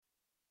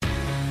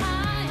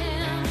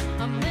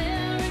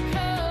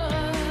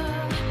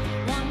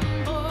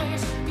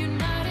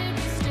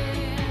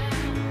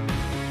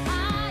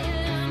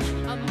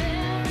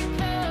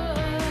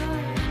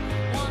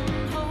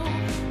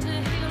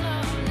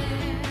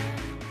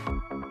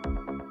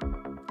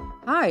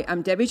Hi,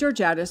 I'm Debbie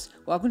Georgiadis.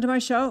 Welcome to my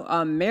show,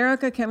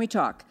 America Can We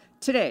Talk?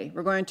 Today,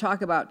 we're going to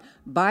talk about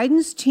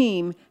Biden's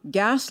team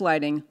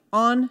gaslighting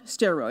on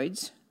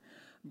steroids,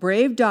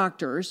 brave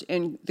doctors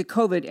in the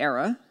COVID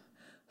era,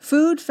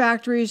 food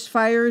factories,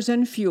 fires,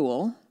 and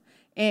fuel,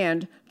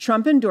 and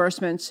Trump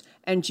endorsements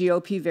and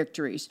GOP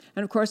victories.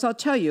 And of course, I'll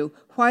tell you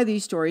why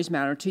these stories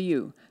matter to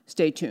you.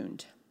 Stay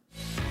tuned.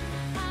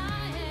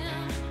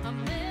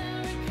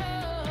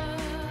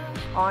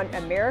 On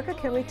America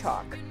Can We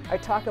Talk? I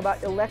talk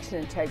about election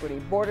integrity,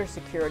 border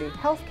security,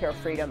 healthcare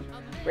freedom,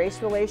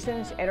 race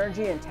relations,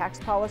 energy and tax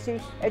policy,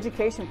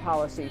 education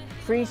policy,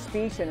 free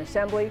speech and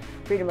assembly,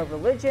 freedom of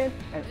religion,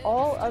 and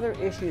all other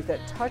issues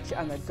that touch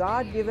on the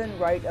God-given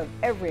right of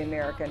every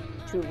American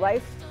to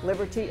life,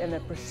 liberty, and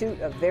the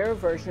pursuit of their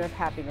version of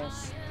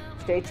happiness.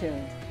 Stay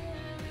tuned.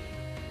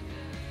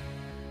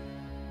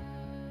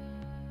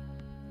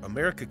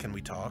 America Can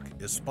We Talk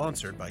is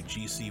sponsored by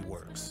GC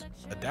Works,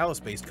 a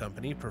Dallas-based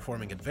company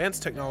performing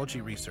advanced technology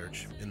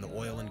research in the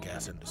oil and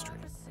gas industry.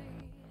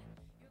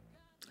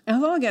 And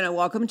hello again, and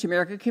welcome to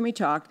America Can We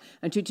Talk,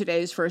 and to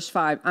today's First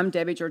Five. I'm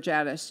Debbie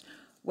Georgiadis.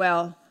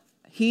 Well,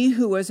 he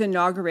who was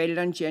inaugurated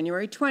on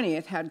January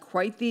 20th had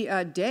quite the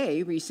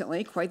day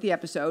recently, quite the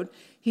episode.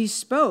 He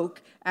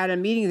spoke at a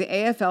meeting of the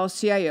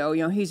AFL-CIO.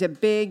 You know, he's a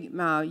big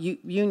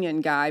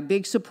union guy,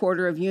 big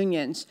supporter of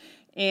unions,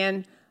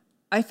 and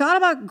I thought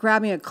about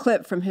grabbing a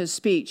clip from his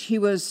speech. He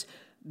was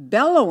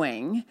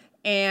bellowing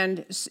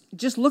and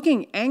just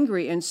looking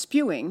angry and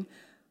spewing,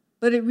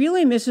 but it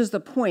really misses the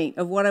point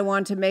of what I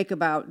want to make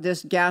about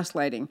this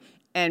gaslighting.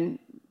 And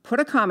put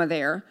a comma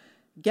there.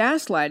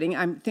 Gaslighting,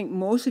 I think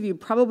most of you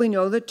probably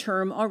know the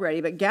term already,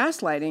 but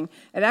gaslighting,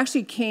 it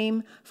actually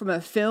came from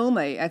a film,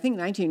 I think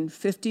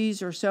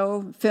 1950s or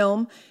so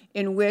film,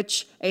 in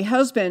which a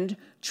husband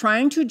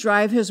trying to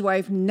drive his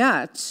wife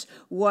nuts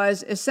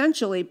was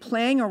essentially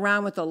playing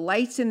around with the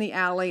lights in the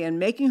alley and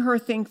making her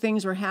think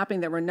things were happening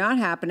that were not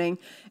happening,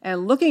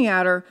 and looking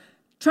at her,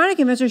 trying to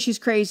convince her she's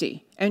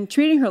crazy and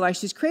treating her like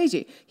she's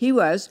crazy. He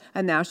was,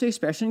 and that's the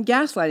expression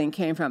gaslighting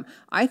came from.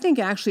 I think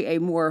actually a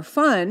more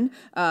fun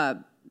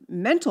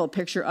mental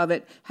picture of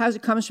it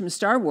comes from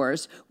Star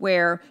Wars,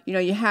 where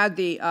you had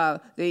the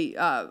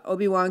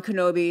Obi-Wan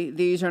Kenobi,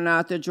 these are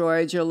not the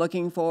droids you're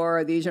looking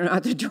for, these are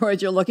not the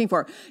droids you're looking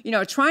for,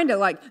 trying to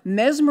like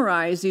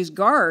mesmerize these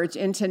guards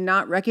into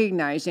not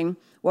recognizing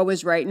what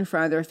was right in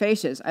front of their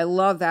faces. I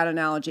love that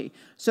analogy.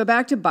 So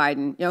back to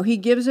Biden. He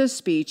gives a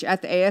speech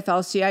at the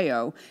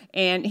AFL-CIO,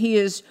 and he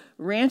is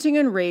ranting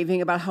and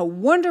raving about how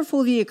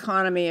wonderful the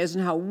economy is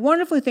and how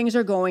wonderfully things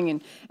are going.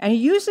 And he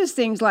uses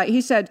things like,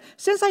 he said,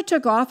 since I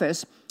took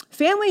office,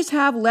 families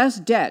have less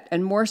debt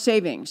and more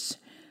savings.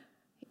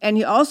 And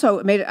he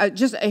also made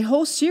just a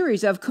whole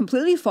series of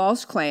completely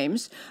false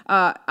claims.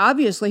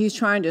 Obviously, he's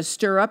trying to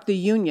stir up the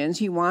unions.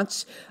 He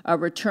wants a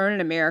return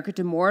in America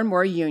to more and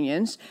more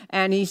unions.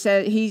 And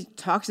he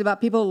talks about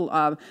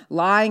people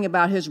lying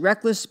about his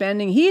reckless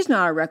spending. He's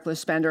not a reckless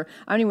spender.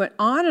 I mean, he went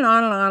on and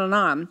on and on and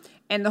on.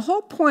 And the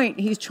whole point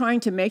he's trying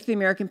to make the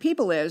American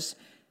people is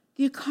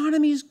the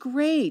economy is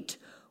great.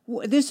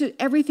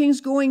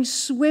 Everything's going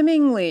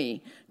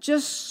swimmingly,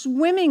 just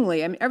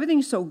swimmingly. I mean,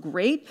 everything's so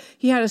great.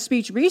 He had a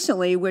speech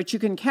recently, which you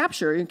can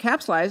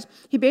capsulize.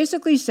 He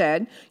basically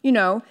said,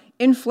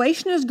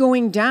 inflation is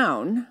going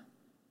down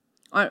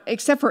on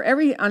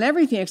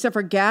everything except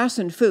for gas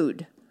and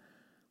food,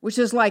 which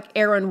is like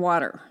air and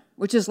water,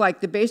 which is like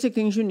the basic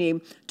things you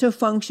need to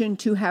function,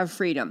 to have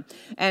freedom.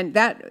 And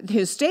that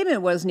his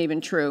statement wasn't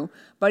even true,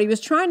 but he was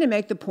trying to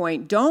make the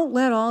point, don't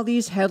let all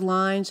these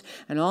headlines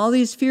and all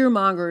these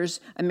fear-mongers,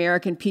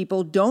 American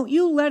people, don't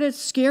you let it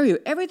scare you.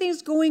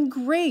 Everything's going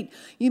great.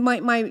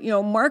 My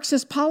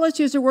Marxist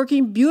policies are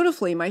working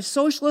beautifully. My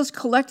socialist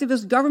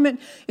collectivist government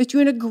is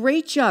doing a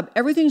great job.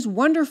 Everything's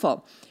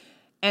wonderful.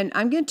 And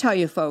I'm going to tell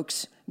you,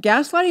 folks,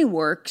 gaslighting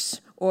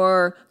works,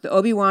 or the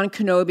Obi-Wan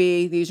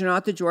Kenobi, these are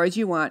not the droids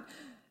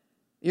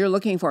you're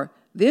looking for.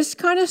 This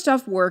kind of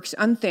stuff works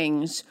on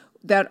things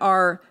that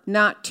are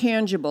not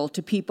tangible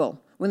to people,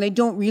 when they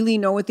don't really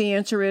know what the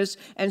answer is.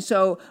 And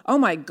so, oh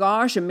my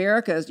gosh,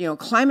 America's,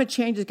 climate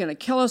change is going to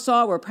kill us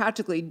all. We're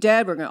practically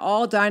dead. We're going to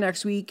all die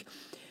next week.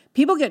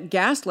 People get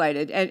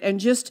gaslighted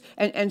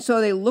and so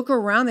they look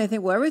around, they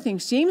think, well, everything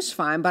seems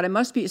fine, but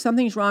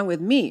something's wrong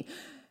with me.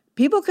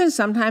 People can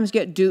sometimes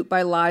get duped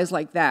by lies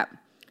like that.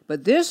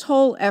 But this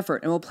whole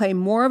effort, and we'll play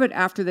more of it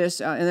after this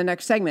in the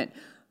next segment,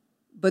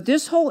 but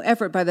this whole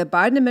effort by the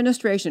Biden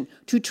administration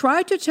to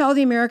try to tell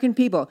the American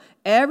people,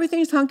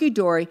 everything's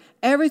hunky-dory,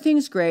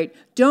 everything's great,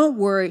 don't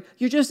worry,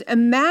 you're just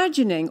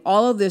imagining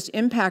all of this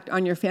impact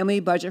on your family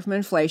budget from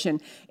inflation.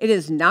 It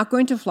is not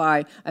going to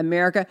fly.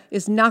 America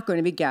is not going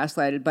to be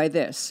gaslighted by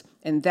this.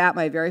 And that,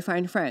 my very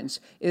fine friends,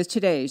 is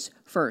today's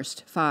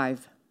First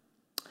Five.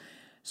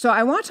 So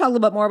I want to talk a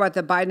little bit more about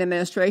the Biden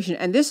administration.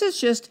 And this is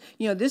just,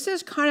 this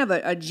is kind of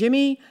a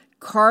Jimmy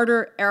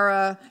Carter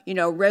era,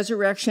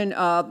 resurrection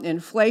of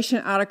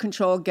inflation out of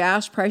control,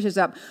 gas prices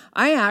up.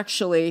 I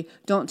actually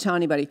don't tell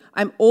anybody.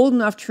 I'm old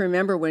enough to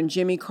remember when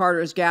Jimmy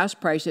Carter's gas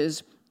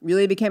prices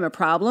really became a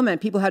problem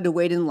and people had to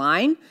wait in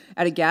line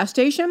at a gas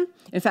station.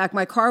 In fact,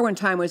 my car one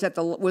time was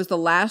the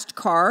last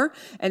car,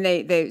 and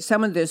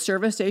the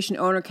service station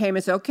owner came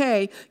and said,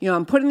 okay,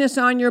 I'm putting this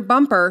on your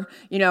bumper,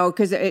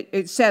 because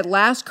it said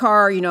last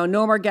car,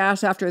 no more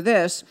gas after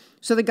this.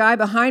 So the guy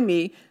behind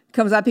me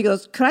comes up, he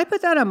goes, could I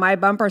put that on my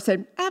bumper? I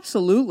said,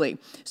 absolutely.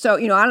 So,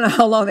 I don't know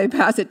how long they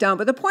passed it down,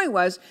 but the point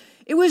was,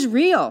 it was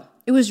real.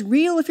 It was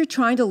real if you're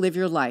trying to live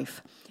your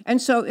life.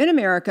 And so in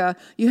America,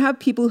 you have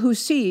people who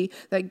see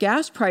that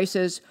gas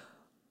prices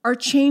are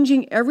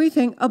changing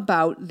everything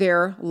about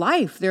their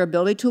life, their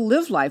ability to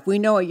live life. We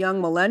know a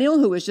young millennial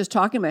who was just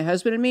talking to my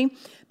husband and me,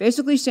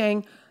 basically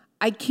saying,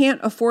 I can't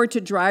afford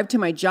to drive to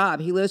my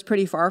job. He lives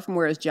pretty far from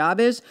where his job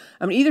is.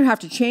 I'm going to either have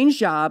to change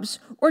jobs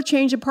or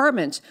change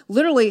apartments.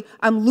 Literally,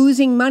 I'm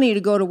losing money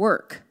to go to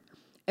work.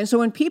 And so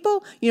when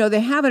people, they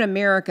have in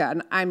America,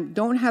 and I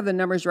don't have the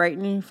numbers right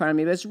in front of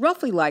me, but it's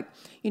roughly like,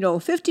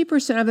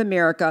 50% of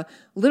America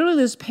literally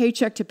lives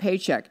paycheck to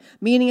paycheck,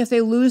 meaning if they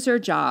lose their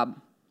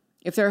job,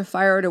 if they're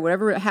fired or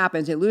whatever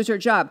happens, they lose their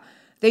job,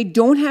 they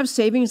don't have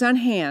savings on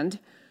hand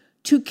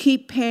to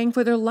keep paying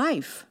for their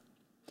life.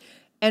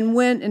 And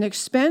when an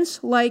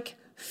expense like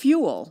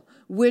fuel,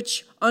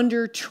 which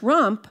under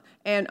Trump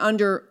and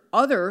under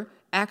other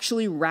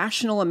actually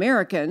rational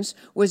Americans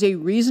was a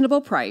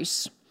reasonable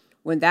price,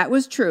 when that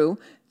was true,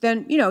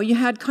 then, you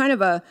had kind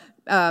of a,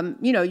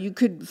 you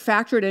could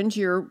factor it into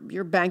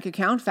your bank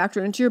account, factor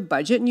it into your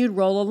budget, and you'd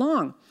roll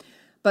along.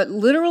 But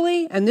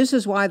literally, and this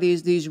is why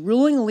these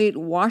ruling elite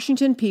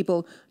Washington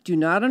people do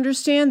not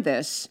understand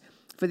this,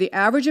 for the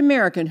average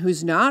American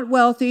who's not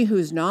wealthy,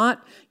 who's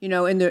not,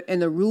 in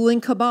the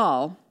ruling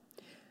cabal,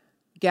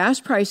 gas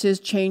prices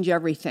change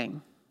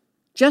everything.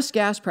 Just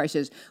gas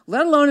prices,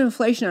 let alone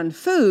inflation on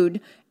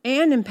food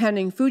and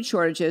impending food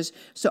shortages.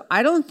 So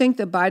I don't think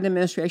the Biden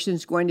administration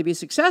is going to be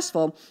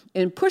successful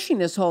in pushing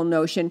this whole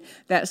notion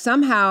that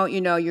somehow,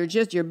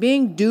 you're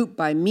being duped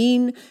by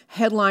mean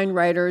headline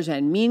writers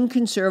and mean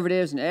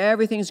conservatives and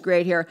everything's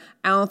great here.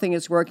 I don't think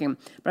it's working.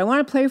 But I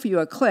want to play for you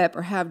a clip,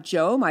 or have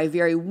Joe, my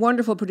very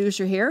wonderful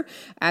producer here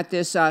at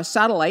this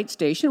satellite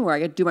station where I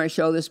get to do my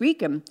show this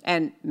week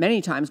and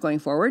many times going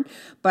forward.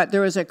 But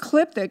there was a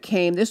clip that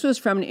came. This was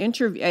from an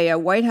interview, a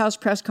White House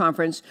press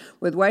conference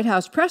with White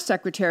House Press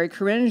Secretary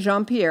Karine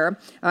Jean-Pierre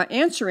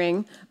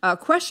answering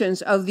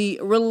questions of the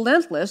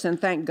relentless,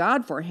 and thank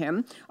God for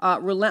him,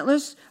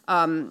 relentless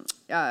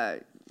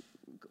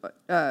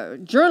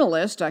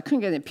journalist, I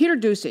couldn't get it, Peter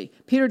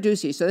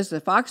Doocy. So this is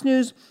a Fox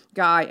News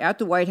guy at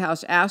the White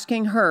House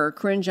asking her,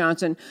 Karine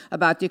Johnson,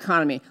 about the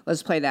economy.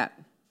 Let's play that.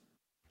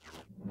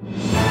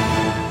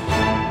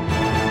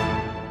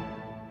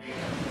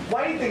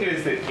 Why do you think it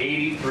is that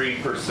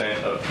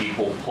 83% of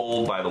people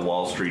polled by the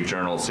Wall Street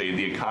Journal say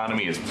the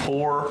economy is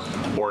poor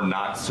or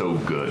not so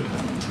good?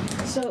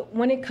 So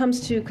when it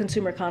comes to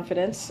consumer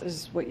confidence,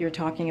 is what you're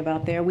talking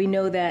about there, we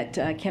know that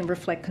can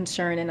reflect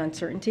concern and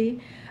uncertainty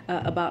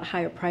about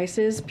higher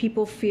prices.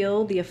 People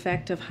feel the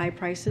effect of high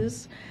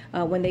prices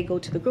when they go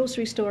to the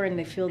grocery store and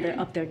they feel they're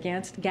up their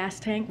gas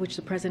tank, which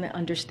the president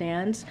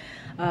understands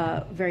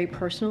very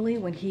personally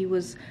when he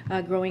was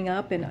growing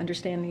up, and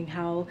understanding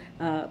how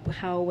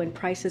when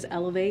prices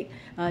elevate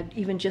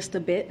even just a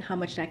bit, how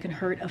much that can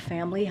hurt a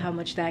family, how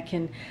much that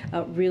can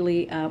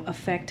really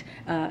affect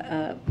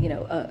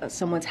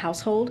someone's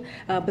household.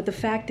 But the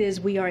fact is,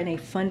 we are in a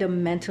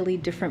fundamentally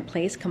different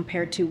place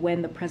compared to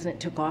when the president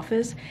took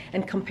office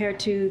and compared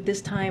to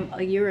this time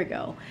a year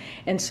ago.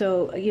 And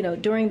so,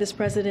 during this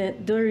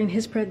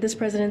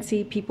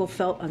presidency, people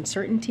felt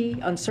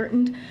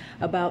uncertain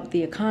about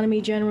the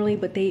economy generally,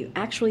 but they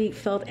actually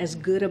felt as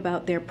good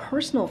about their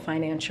personal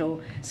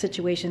financial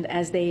situation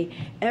as they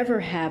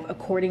ever have,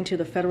 according to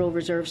the Federal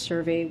Reserve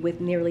survey,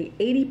 with nearly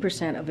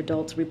 80% of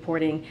adults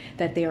reporting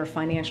that they are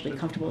financially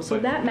comfortable. So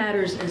that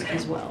matters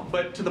as well.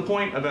 But to the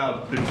point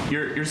about,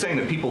 you're saying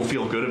that people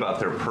feel good about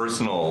their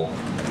personal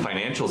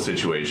financial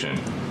situation.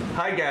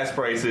 High gas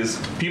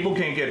prices, people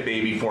can't get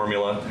baby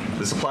formula,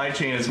 the supply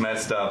chain is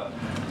messed up,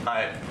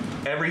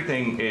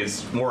 everything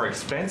is more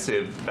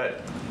expensive.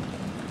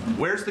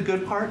 Where's the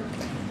good part?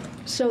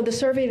 So the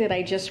survey that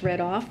I just read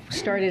off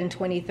started in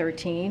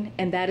 2013,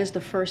 and that is the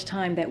first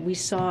time that we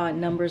saw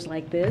numbers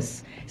like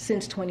this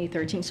since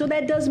 2013. So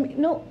that does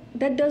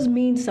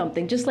mean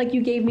something. Just like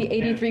you gave me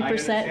 83%, I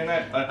understand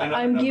that.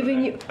 I'm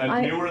giving you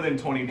newer than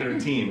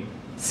 2013.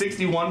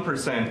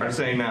 61% are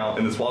saying now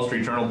in this Wall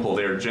Street Journal poll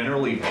they are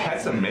generally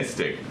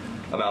pessimistic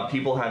about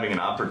people having an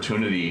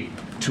opportunity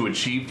to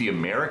achieve the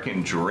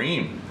American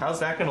dream. How's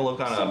that going to look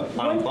on a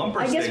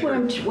bumper sticker?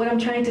 I guess what I'm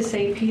trying to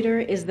say, Peter,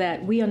 is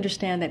that we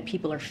understand that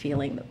people are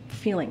feeling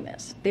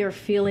this. They are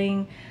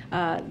feeling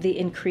the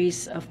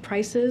increase of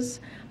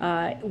prices,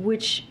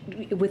 which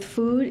with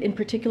food in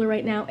particular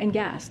right now, and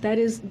gas. That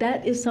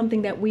is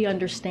something that we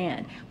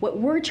understand. What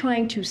I'm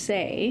trying to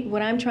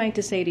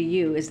say to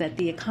you is that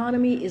the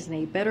economy is in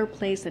a better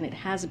place than it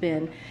has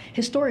been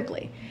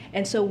historically.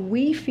 And so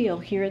we feel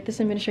here at this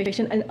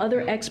administration, and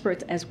other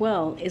experts as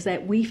well, is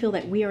that we feel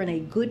that we are in a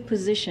good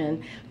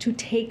position to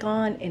take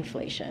on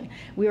inflation.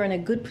 We are in a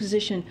good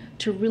position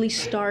to really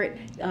start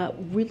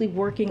really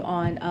working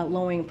on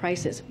lowering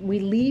prices. We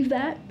leave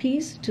that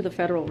piece to the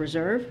Federal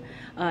Reserve.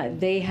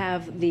 They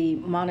have the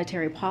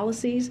monetary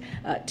policies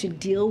to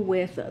deal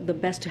with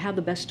to have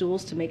the best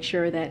tools to make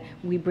sure that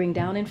we bring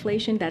down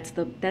inflation. That's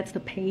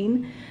the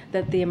pain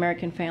that the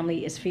American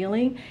family is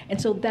feeling. And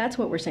so that's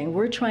what we're saying.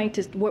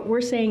 What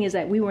we're saying is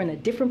that we were in a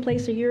different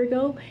place a year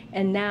ago,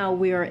 and now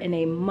we are in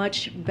a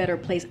much better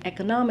place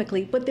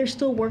economically, but there's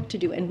still work to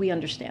do, and we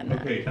understand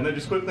that. Okay, and then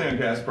just quickly on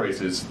gas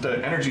prices,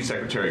 the Energy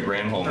Secretary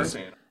Granholm is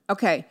saying...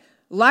 Okay,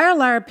 liar,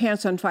 liar,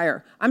 pants on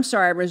fire. I'm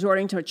sorry, I'm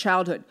resorting to a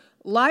childhood.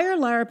 Liar,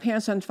 liar,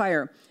 pants on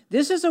fire.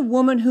 This is a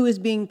woman who is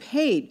being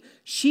paid.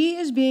 She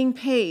is being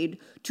paid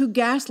to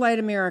gaslight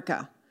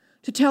America,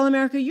 to tell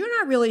America, you're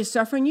not really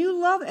suffering. You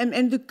love,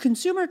 and the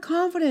consumer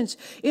confidence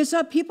is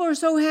up. People are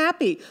so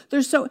happy.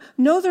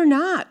 No, they're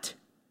not.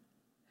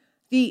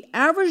 The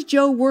average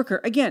Joe worker,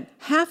 again,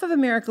 half of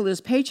America lives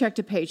paycheck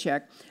to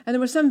paycheck, and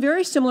there was some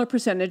very similar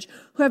percentage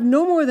who have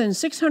no more than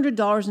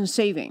 $600 in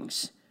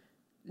savings.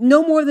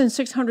 No more than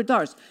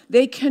 $600.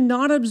 They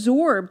cannot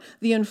absorb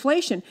the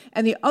inflation.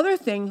 And the other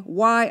thing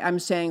why I'm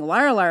saying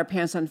liar, liar,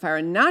 pants on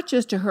fire, not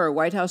just to her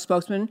White House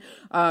spokesman,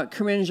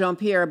 Karine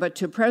Jean-Pierre, but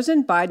to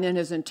President Biden and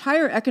his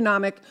entire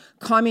economic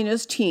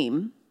communist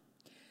team,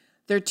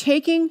 they're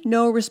taking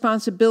no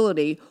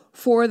responsibility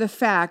for the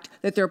fact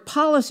that their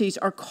policies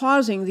are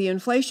causing the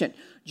inflation.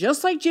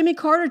 Just like Jimmy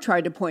Carter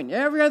tried to point in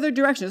every other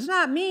direction. It's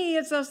not me,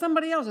 it's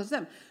somebody else, it's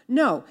them.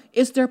 No,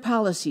 it's their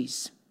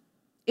policies.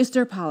 It's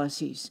their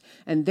policies,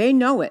 and they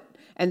know it,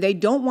 and they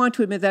don't want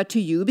to admit that to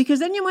you because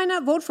then you might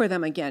not vote for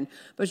them again.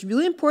 But it's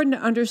really important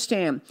to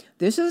understand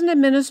this is an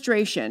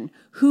administration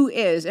who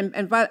is,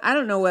 I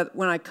don't know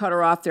when I cut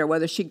her off there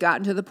whether she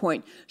gotten to the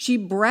point. She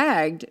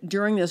bragged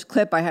during this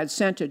clip I had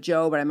sent to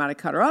Joe, but I might have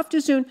cut her off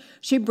too soon.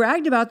 She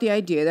bragged about the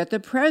idea that the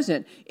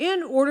president,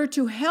 in order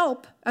to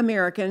help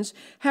Americans,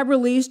 have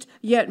released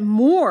yet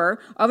more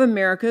of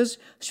America's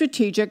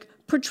strategic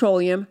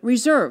petroleum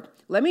reserve.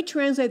 Let me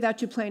translate that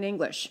to plain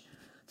English.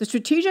 The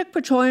Strategic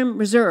Petroleum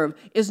Reserve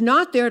is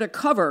not there to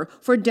cover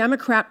for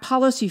Democrat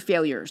policy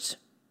failures.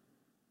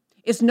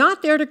 It's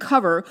not there to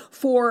cover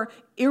for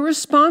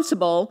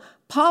irresponsible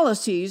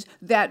policies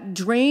that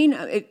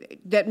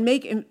that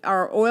make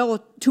our oil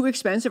too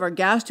expensive, our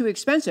gas too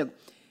expensive.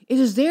 It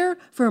is there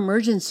for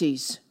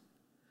emergencies.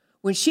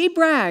 When she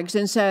brags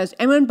and says,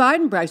 and when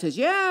Biden brags, says,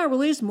 yeah,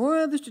 release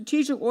more of the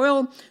Strategic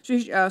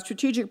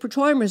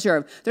Petroleum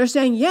Reserve, they're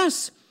saying,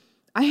 yes,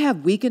 I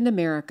have weakened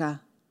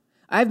America.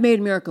 I've made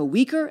America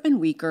weaker and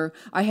weaker.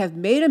 I have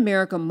made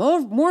America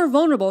more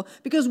vulnerable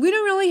because we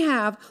don't really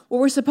have what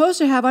we're supposed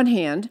to have on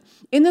hand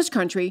in this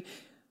country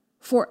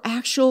for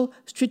actual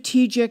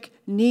strategic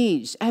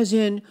needs, as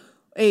in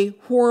a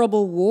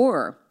horrible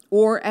war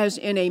or as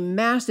in a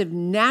massive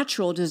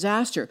natural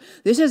disaster.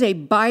 This is a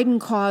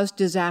Biden-caused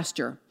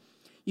disaster.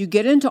 You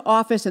get into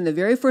office and the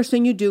very first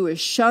thing you do is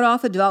shut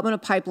off the development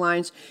of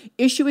pipelines,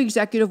 issue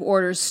executive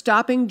orders,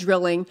 stopping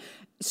drilling,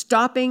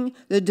 stopping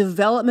the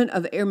development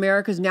of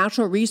America's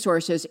natural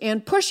resources,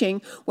 and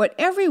pushing what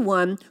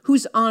everyone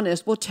who's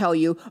honest will tell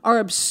you are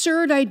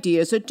absurd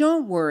ideas that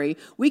don't worry,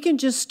 we can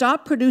just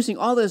stop producing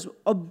all this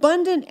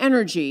abundant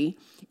energy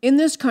in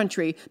this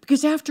country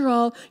because after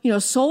all,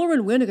 solar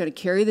and wind are going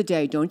to carry the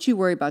day. Don't you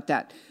worry about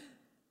that.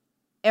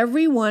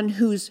 Everyone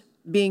who's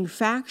being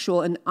factual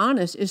and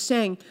honest is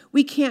saying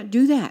we can't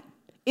do that.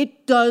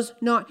 It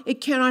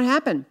cannot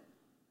happen.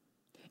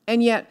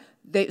 And yet,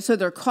 so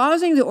they're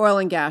causing the oil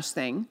and gas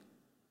thing.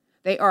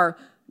 They are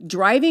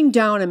driving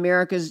down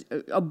America's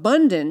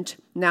abundant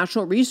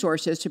natural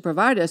resources to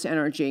provide us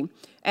energy.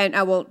 And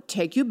I will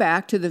take you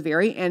back to the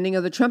very ending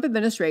of the Trump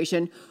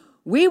administration.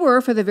 We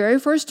were, for the very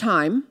first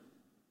time,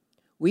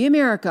 we,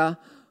 America,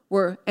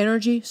 were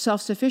energy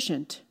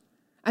self-sufficient.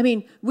 I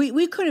mean,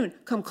 we couldn't even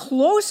come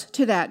close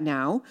to that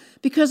now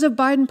because of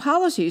Biden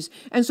policies.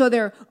 And so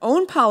their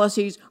own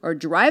policies are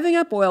driving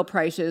up oil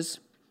prices.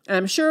 And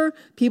I'm sure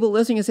people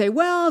listening can say,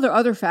 well, there are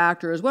other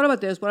factors. What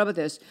about this? What about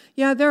this?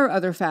 Yeah, there are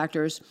other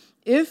factors.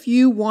 If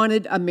you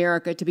wanted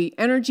America to be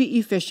energy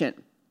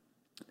efficient,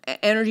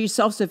 energy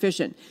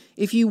self-sufficient,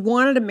 if you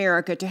wanted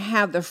America to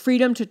have the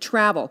freedom to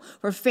travel,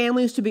 for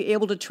families to be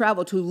able to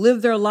travel, to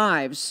live their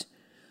lives,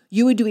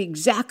 you would do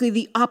exactly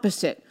the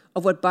opposite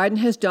of what Biden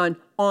has done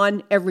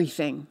on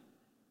everything.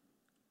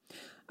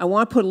 I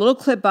want to put a little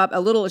clip up,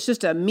 it's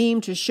just a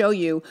meme to show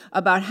you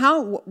about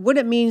what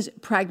it means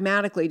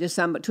pragmatically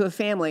to a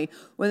family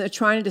when they're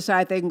trying to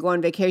decide if they can go on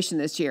vacation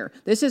this year.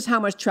 This is how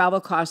much travel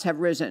costs have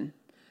risen.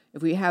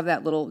 If we have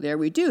that there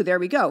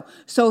we go.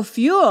 So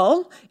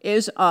fuel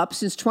is up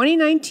since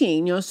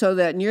 2019, so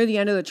that near the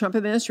end of the Trump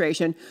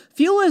administration,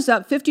 fuel is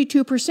up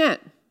 52%.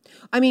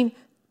 I mean,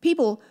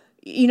 people,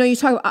 You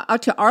talk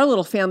out to our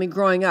little family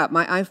growing up.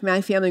 My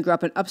family grew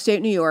up in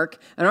upstate New York,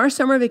 and our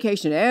summer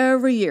vacation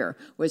every year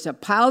was to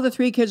pile the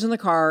 3 kids in the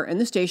car, in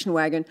the station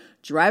wagon,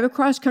 drive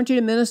across country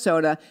to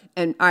Minnesota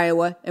and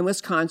Iowa and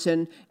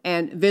Wisconsin,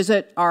 and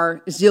visit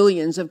our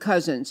zillions of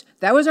cousins.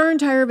 That was our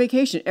entire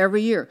vacation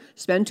every year.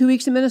 Spend 2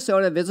 weeks in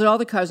Minnesota, visit all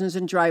the cousins,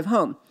 and drive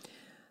home.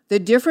 The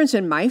difference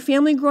in my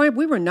family growing up,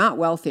 we were not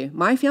wealthy.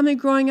 My family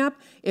growing up,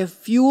 if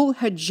fuel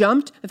had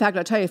jumped, in fact,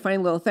 I'll tell you a funny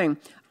little thing.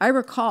 I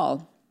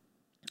recall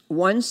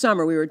one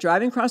summer, we were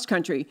driving cross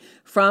country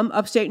from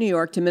upstate New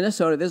York to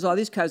Minnesota, visit all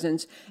these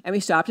cousins, and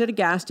we stopped at a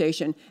gas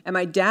station. And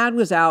my dad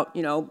was out,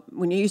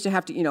 when he used to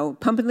have to,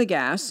 pumping the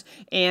gas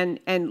and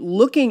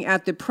looking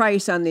at the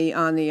price on the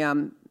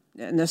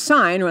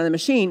sign or on the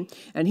machine.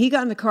 And he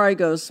got in the car. He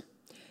goes,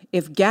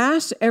 "If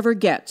gas ever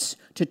gets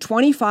to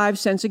 25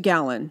 cents a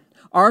gallon,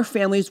 our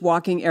family's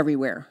walking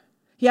everywhere."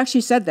 He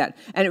actually said that.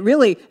 And it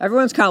really,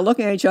 everyone's kind of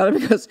looking at each other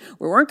because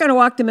we weren't going to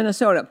walk to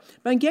Minnesota.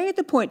 But I'm getting at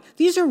the point,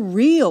 these are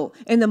real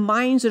in the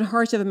minds and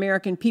hearts of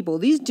American people.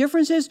 These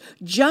differences,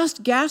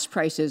 just gas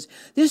prices,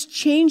 this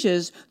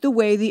changes the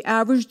way the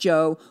average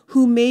Joe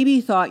who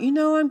maybe thought,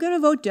 I'm going to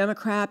vote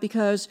Democrat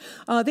because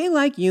they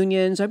like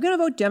unions. I'm going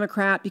to vote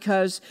Democrat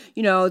because,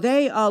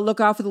 they look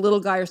out for the little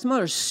guy or some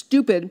other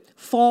stupid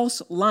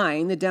false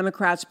line the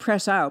Democrats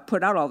put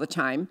out all the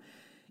time.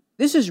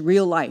 This is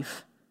real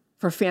life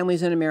for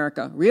families in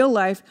America. Real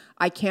life,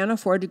 I can't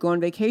afford to go on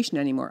vacation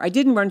anymore. I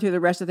didn't run through the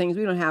rest of the things.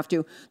 We don't have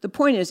to. The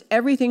point is,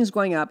 everything's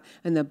going up,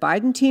 and the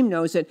Biden team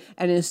knows it,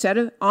 and instead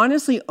of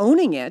honestly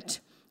owning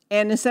it,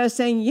 and instead of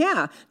saying,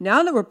 yeah,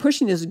 now that we're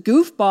pushing this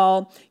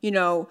goofball,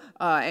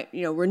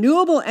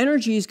 renewable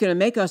energy is going to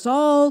make us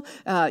all,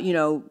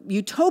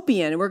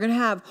 utopian, and we're going to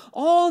have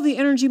all the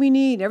energy we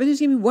need, and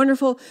everything's going to be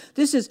wonderful.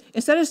 This is,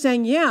 instead of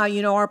saying, yeah,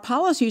 our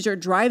policies are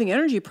driving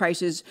energy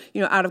prices,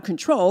 out of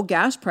control,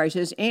 gas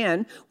prices,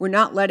 and we're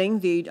not letting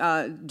the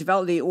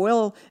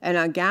oil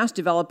and gas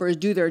developers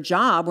do their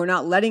job. We're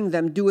not letting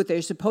them do what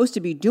they're supposed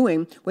to be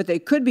doing, what they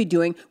could be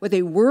doing, what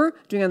they were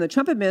doing on the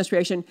Trump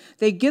administration.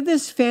 They give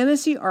this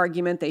fantasy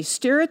argument, they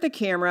stare at the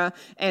camera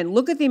and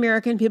look at the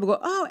American people, go,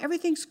 "Oh,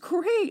 everything's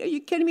great. Are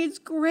you kidding me? It's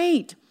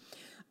great."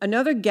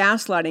 Another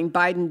gaslighting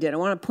Biden did. I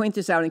want to point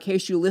this out in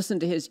case you listen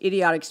to his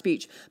idiotic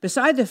speech.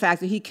 Beside the fact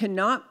that he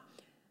cannot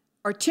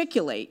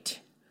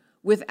articulate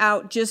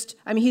without just,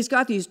 he's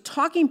got these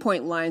talking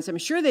point lines. I'm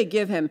sure they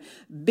give him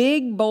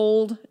big,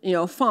 bold,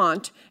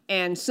 font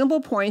and simple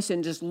points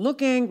and just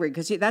look angry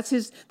because that's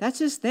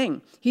his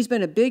thing. He's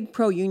been a big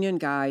pro-union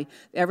guy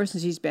ever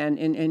since he's been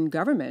in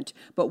government.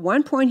 But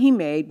one point he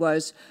made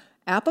was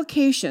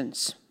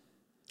applications.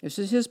 This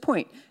is his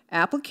point.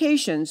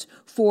 Applications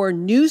for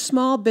new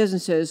small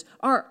businesses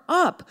are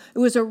up. It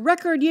was a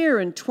record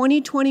year in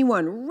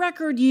 2021,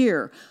 record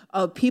year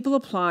of people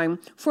applying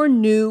for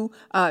new,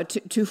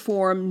 to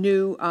form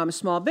new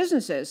small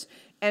businesses.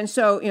 And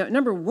so,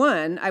 number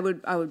one, I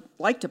would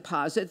like to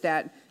posit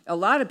that a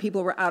lot of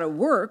people were out of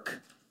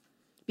work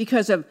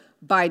because of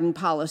Biden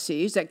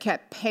policies that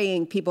kept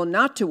paying people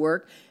not to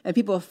work, and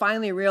people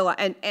finally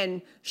realized,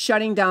 and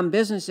shutting down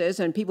businesses,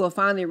 and people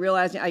finally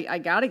realizing, I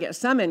got to get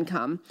some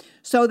income.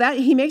 So that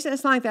he makes it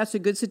sound like that's a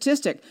good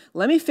statistic.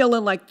 Let me fill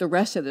in like the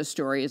rest of the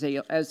story,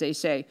 as they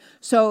say.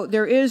 So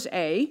there is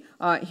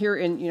here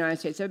in the United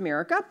States of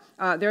America,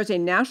 there's a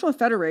National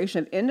Federation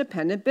of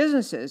Independent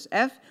Businesses,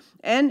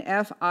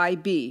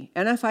 NFIB.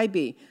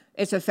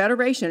 It's a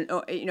federation,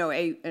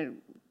 an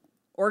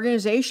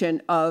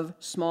organization of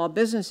small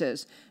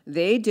businesses.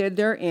 They did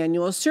their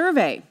annual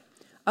survey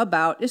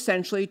about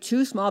essentially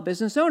to small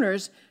business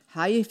owners.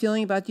 How are you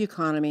feeling about the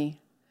economy?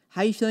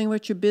 How are you feeling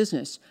about your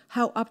business?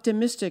 How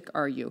optimistic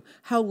are you?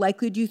 How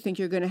likely do you think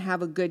you're going to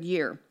have a good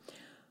year?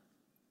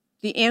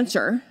 The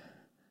answer,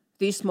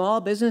 these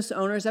small business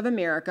owners of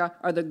America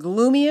are the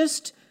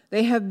gloomiest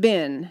they have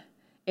been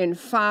in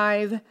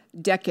 5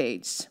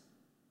 decades.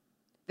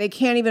 They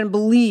can't even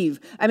believe.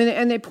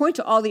 And they point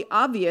to all the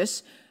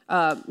obvious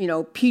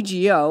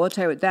PGO, I'll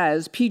tell you what that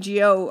is.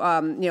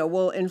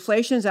 PGO,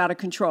 inflation's out of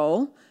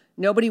control.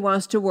 Nobody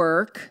wants to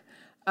work.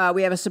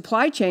 We have a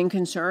supply chain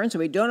concern, so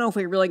we don't know if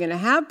we're really going to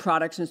have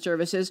products and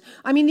services.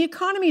 The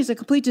economy is a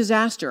complete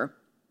disaster.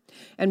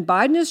 And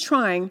Biden is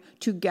trying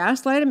to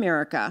gaslight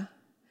America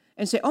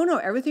and say, oh, no,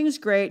 everything's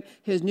great.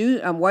 His new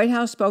White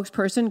House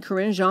spokesperson,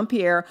 Karine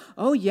Jean-Pierre,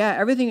 oh, yeah,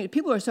 everything.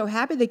 People are so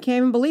happy they can't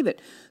even believe it.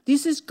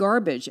 This is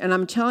garbage. And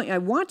I'm telling you, I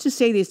want to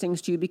say these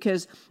things to you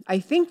because I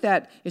think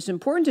that it's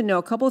important to know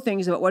a couple of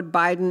things about what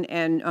Biden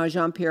and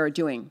Jean-Pierre are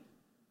doing.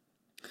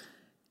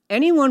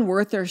 Anyone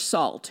worth their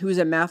salt who's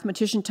a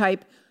mathematician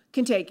type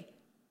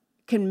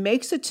can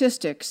make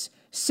statistics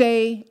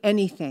say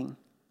anything.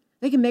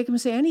 They can make them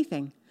say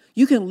anything.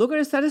 You can look at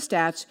a set of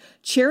stats,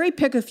 cherry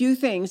pick a few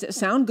things that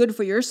sound good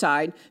for your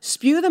side,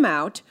 spew them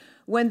out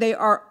when they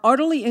are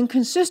utterly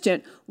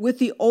inconsistent with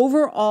the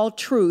overall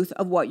truth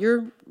of what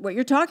you're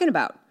talking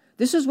about.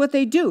 This is what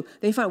they do.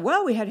 They find,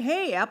 well, we had,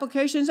 hey,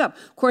 applications up.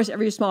 Of course,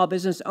 every small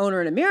business owner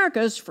in America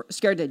is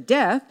scared to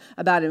death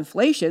about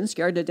inflation,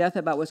 scared to death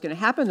about what's going to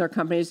happen in their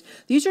companies.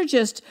 These are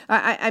just,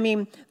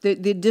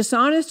 the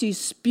dishonesty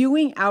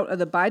spewing out of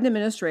the Biden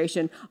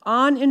administration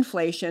on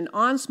inflation,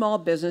 on small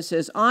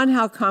businesses, on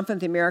how confident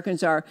the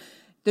Americans are.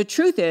 The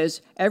truth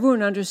is,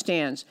 everyone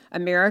understands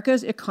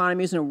America's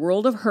economy is in a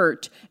world of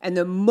hurt, and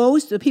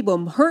the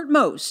people hurt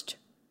most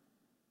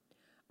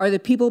are the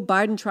people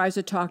Biden tries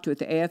to talk to at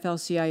the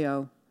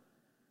AFL-CIO,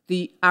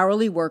 the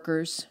hourly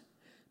workers,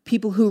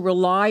 people who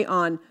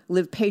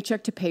live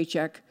paycheck to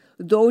paycheck.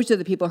 Those are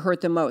the people hurt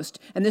the most.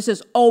 And this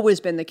has always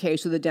been the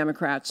case with the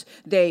Democrats.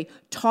 They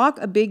talk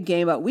a big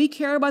game about, we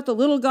care about the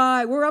little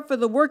guy, we're up for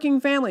the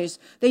working families.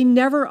 They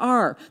never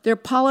are. Their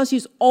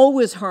policies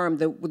always harm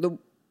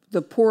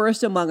the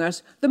poorest among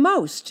us the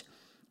most.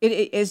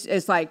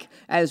 It's like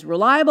as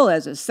reliable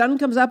as the sun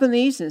comes up in the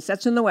east and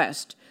sets in the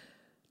west.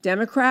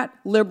 Democrat,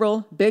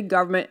 liberal, big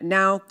government,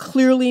 now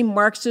clearly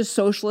Marxist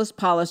socialist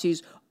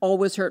policies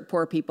always hurt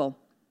poor people.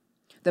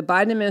 The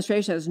Biden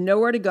administration has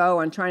nowhere to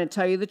go on trying to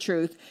tell you the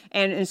truth.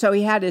 And so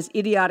he had his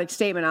idiotic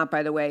statement out,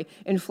 by the way.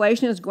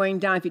 Inflation is going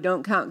down if you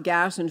don't count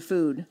gas and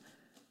food.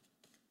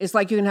 It's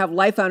like you can have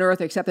life on Earth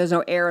except there's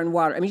no air and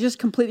water. I mean, just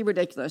completely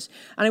ridiculous.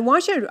 And I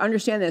want you to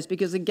understand this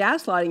because the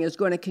gaslighting is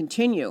going to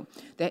continue.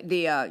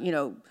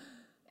 The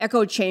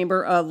echo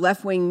chamber of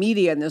left-wing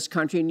media in this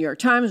country, New York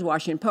Times,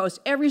 Washington Post,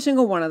 every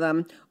single one of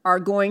them are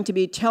going to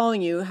be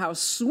telling you how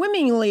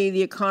swimmingly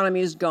the economy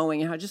is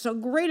going and how just so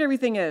great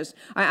everything is.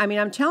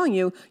 I'm telling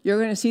you, you're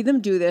going to see them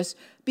do this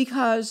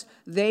because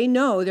they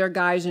know their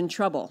guy's in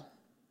trouble.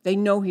 They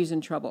know he's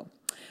in trouble.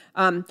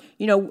 I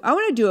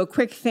want to do a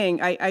quick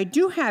thing. I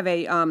do have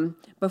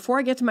before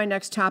I get to my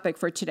next topic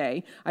for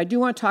today, I do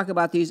want to talk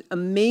about these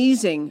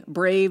amazing,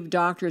 brave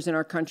doctors in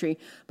our country.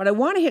 But I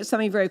want to hit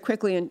something very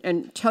quickly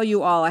and tell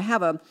you all. I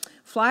have a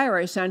flyer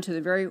I sent to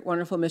the very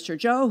wonderful Mr.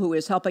 Joe, who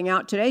is helping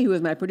out today, who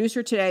is my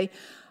producer today.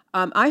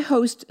 I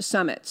host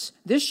summits.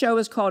 This show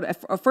is called,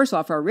 first of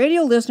all, for our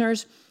radio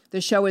listeners,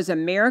 the show is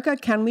America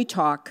Can We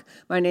Talk.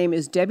 My name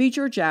is Debbie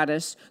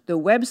Georgatos. The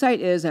website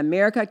is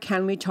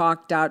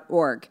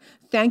americacanwetalk.org.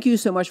 Thank you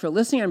so much for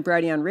listening on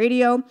Brady on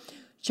Radio.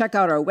 Check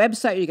out our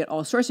website. You get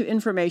all sorts of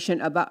information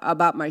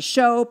about my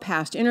show,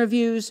 past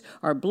interviews,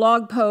 our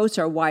blog posts,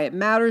 our Why It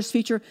Matters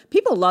feature.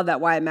 People love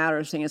that Why It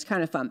Matters thing. It's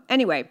kind of fun.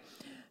 Anyway,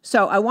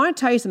 so I want to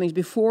tell you something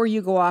before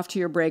you go off to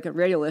your break of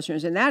radio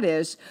listeners, and that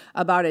is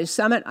about a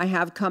summit I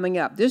have coming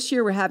up. This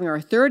year we're having our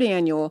third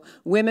annual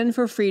Women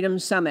for Freedom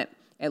Summit.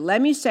 And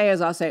let me say,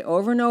 as I'll say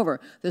over and over,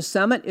 the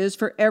summit is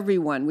for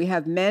everyone. We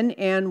have men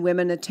and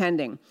women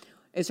attending.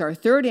 It's our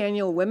third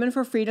annual Women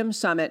for Freedom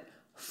Summit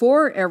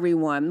for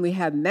everyone. We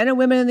have men and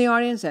women in the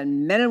audience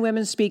and men and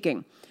women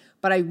speaking.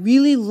 But I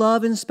really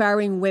love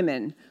inspiring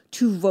women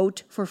to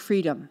vote for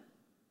freedom.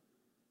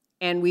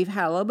 And we've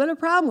had a little bit of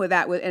problem with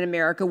that in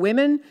America.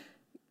 Women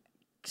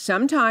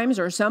sometimes,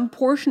 or some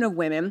portion of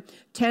women,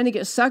 tend to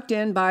get sucked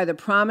in by the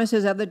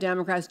promises of the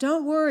Democrats.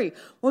 Don't worry,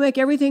 we'll make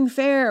everything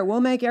fair. We'll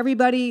make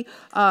everybody,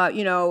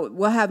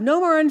 we'll have no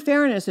more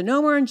unfairness and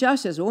no more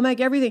injustice. We'll make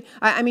everything,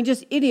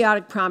 just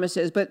idiotic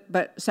promises,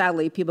 but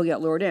sadly, people get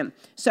lured in.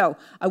 So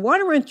I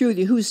want to run through with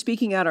you who's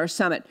speaking at our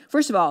summit.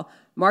 First of all,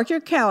 mark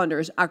your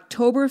calendars,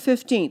 October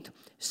 15th.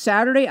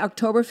 Saturday,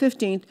 October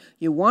 15th.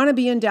 You want to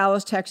be in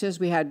Dallas, Texas.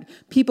 We had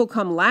people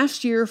come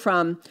last year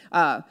from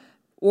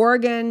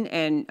Oregon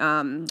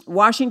and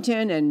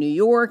Washington and New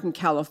York and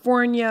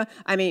California,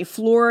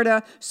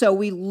 Florida. So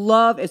we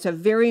love, it's a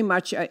very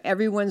much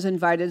everyone's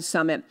invited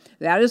summit.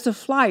 That is the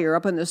flyer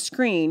up on the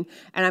screen.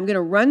 And I'm going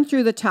to run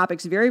through the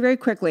topics very, very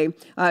quickly.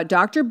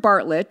 Dr.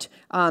 Bartlett,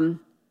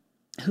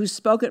 who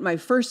spoke at my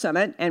first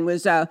summit and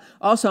was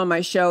also on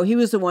my show. He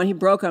was the one, he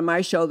broke on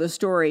my show the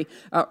story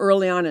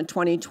early on in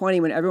 2020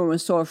 when everyone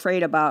was so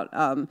afraid about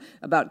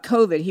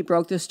COVID. He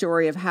broke the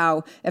story of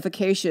how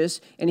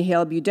efficacious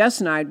inhaled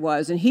budesonide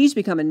was. And he's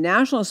become a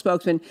national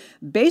spokesman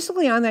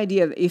basically on the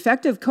idea of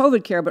effective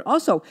COVID care, but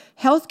also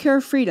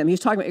healthcare freedom. He's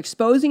talking about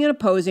exposing and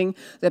opposing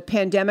the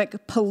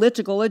pandemic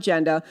political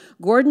agenda.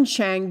 Gordon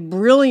Chang,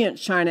 brilliant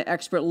China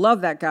expert,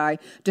 love that guy,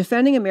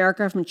 defending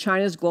America from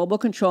China's global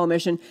control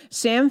mission.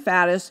 Sam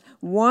Faddis,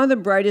 one of the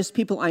brightest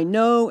people I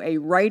know, a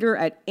writer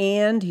at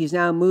And. He's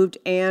now moved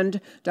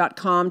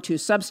and.com to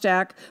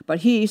Substack. But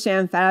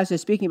Sam Faddis,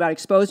 is speaking about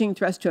exposing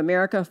threats to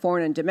America,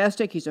 foreign and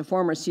domestic. He's a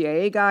former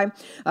CIA guy.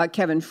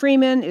 Kevin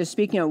Freeman is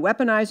speaking on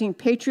weaponizing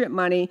patriot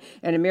money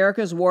and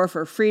America's war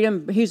for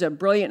freedom. He's a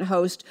brilliant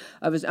host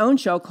of his own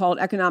show called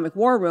Economic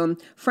War Room.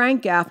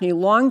 Frank Gaffney,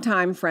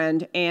 longtime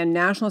friend and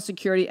national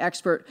security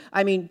expert.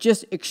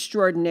 Just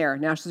extraordinaire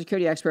national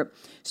security expert,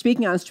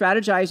 speaking on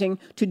strategizing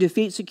to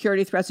defeat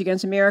security threats against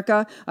Science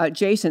America.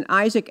 Jason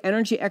Isaac,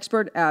 energy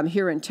expert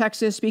here in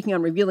Texas, speaking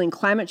on revealing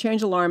climate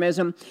change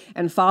alarmism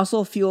and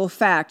fossil fuel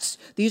facts.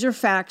 These are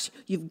facts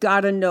you've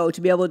got to know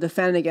to be able to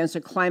defend against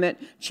a climate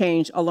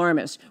change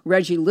alarmist.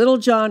 Reggie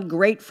Littlejohn,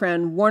 great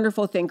friend,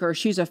 wonderful thinker.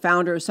 She's a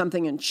founder of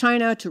Something in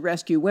China to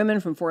rescue women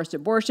from forced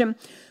abortion.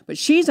 But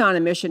she's on a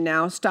mission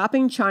now,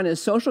 stopping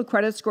China's social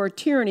credit score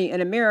tyranny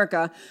in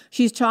America.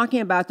 She's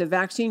talking about the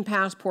vaccine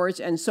passports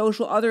and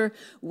social other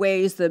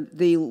ways the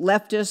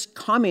leftist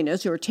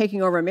communists who are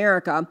taking over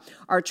America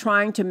are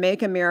trying to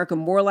make America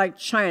more like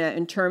China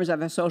in terms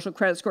of a social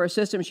credit score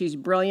system. She's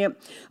brilliant.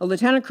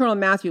 Lieutenant Colonel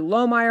Matthew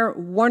Lohmeyer,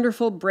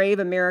 wonderful, brave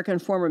American,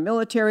 former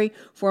military,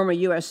 former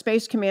U.S.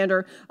 space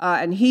commander,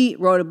 and he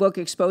wrote a book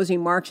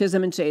exposing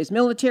Marxism in today's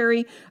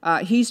military.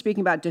 He's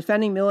speaking about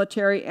defending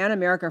military and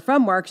America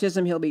from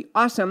Marxism. He'll be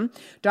awesome.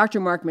 Dr.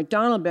 Mark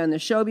McDonald, been on the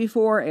show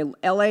before, a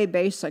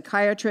LA-based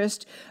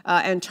psychiatrist,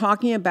 and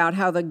talking about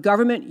how the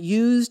government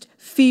used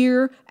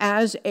fear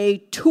as a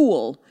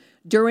tool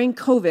during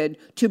COVID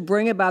to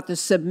bring about the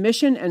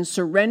submission and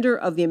surrender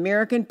of the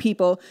American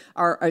people,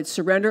 or a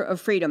surrender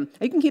of freedom.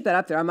 You can keep that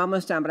up there. I'm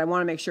almost done, but I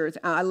want to make sure it's,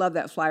 I love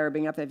that flyer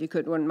being up there if you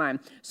wouldn't mind.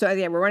 So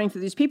yeah, we're running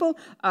through these people.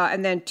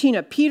 And then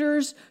Tina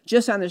Peters,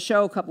 just on the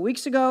show a couple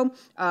weeks ago,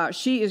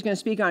 she is going to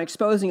speak on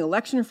exposing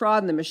election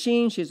fraud in the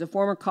machine. She's a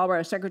former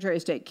Colorado Secretary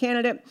of State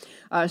candidate.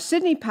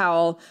 Sidney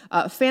Powell,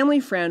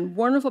 family friend,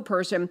 wonderful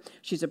person.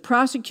 She's a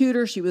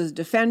prosecutor. She was a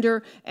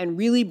defender and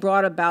really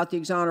brought about the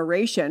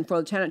exoneration for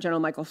Lieutenant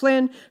General Michael Flynn.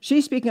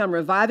 She's speaking on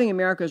reviving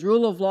America's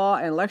rule of law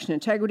and election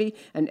integrity.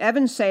 And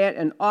Evan Sayet,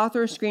 an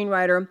author,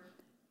 screenwriter,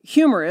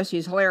 humorist,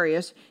 he's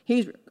hilarious,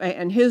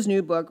 and his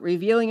new book,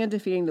 Revealing and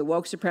Defeating the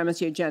Woke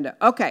Supremacy Agenda.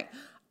 Okay,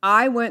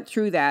 I went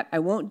through that. I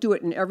won't do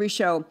it in every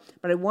show,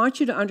 but I want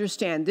you to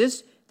understand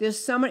this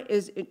summit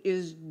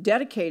is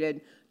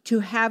dedicated to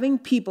having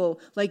people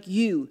like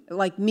you,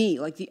 like me,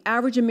 like the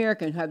average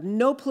American who have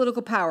no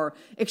political power,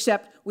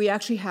 except we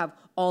actually have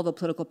all the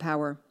political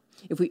power.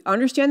 If we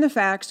understand the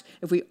facts,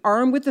 if we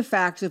arm with the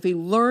facts, if we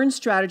learn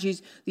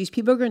strategies, these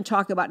people are going to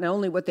talk about not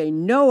only what they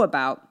know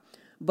about,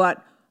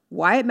 but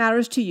why it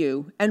matters to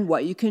you and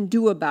what you can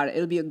do about it.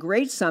 It'll be a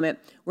great summit.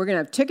 We're going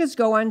to have tickets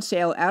go on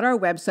sale at our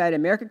website,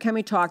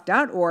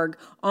 americacanwetalk.org,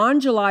 on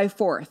July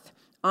 4th.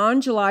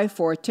 On July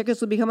 4th, tickets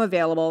will become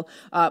available.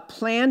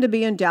 Plan to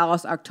be in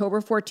Dallas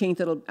October 14th.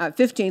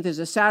 15th is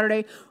a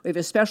Saturday. We have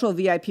a special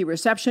VIP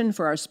reception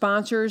for our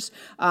sponsors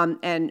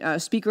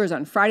and speakers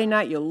on Friday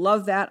night. You'll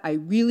love that. I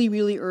really,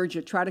 really urge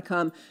you to try to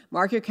come.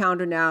 Mark your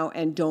calendar now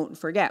and don't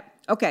forget.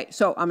 Okay,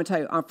 so I'm going to tell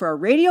you, for our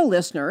radio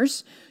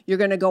listeners, you're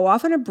going to go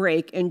off on a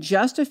break in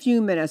just a few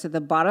minutes at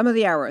the bottom of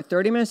the hour,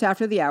 30 minutes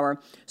after the hour.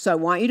 So I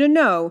want you to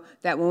know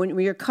that when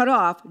you're cut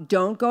off,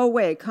 don't go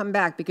away. Come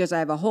back, because I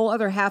have a whole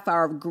other half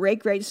hour of great,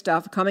 great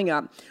stuff coming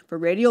up. For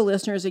radio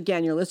listeners,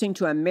 again, you're listening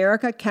to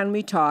America Can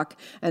We Talk,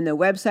 and the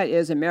website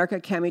is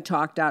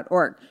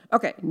americacanwetalk.org.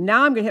 Okay,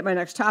 now I'm going to hit my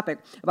next topic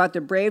about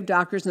the brave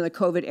doctors in the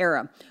COVID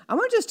era. I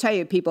want to just tell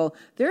you, people,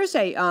 there's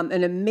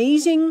an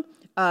amazing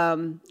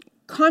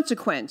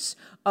consequence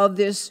of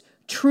this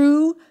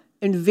true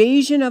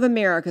invasion of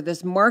America,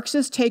 this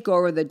Marxist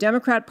takeover of the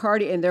Democrat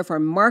Party, and therefore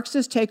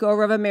Marxist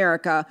takeover of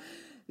America,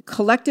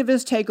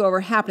 collectivist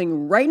takeover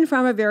happening right in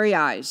front of our very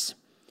eyes.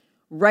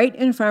 Right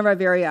in front of our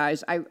very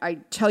eyes. I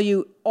tell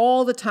you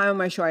all the time on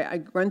my show,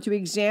 I run through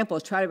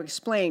examples, try to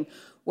explain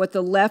what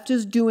the left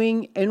is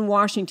doing in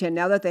Washington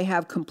now that they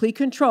have complete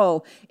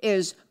control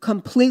is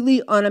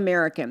completely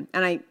un-American.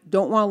 And I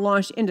don't want to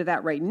launch into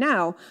that right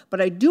now,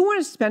 but I do want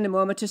to spend a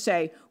moment to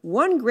say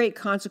one great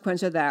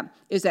consequence of that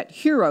is that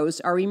heroes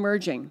are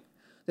emerging.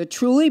 The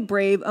truly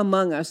brave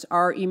among us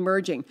are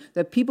emerging.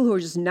 The people who are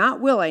just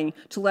not willing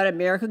to let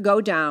America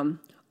go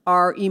down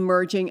are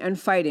emerging and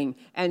fighting.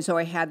 And so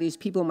I had these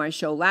people on my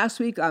show last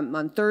week.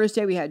 On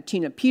Thursday, we had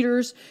Tina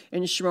Peters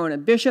and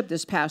Sharona Bishop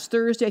this past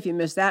Thursday. If you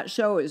missed that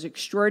show, it was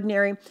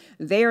extraordinary.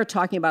 They are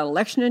talking about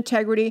election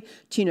integrity.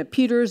 Tina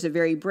Peters, a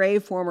very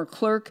brave former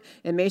clerk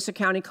in Mesa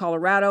County,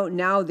 Colorado,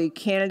 now the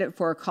candidate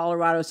for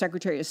Colorado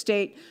Secretary of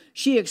State.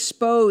 She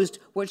exposed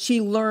what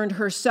she learned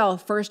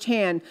herself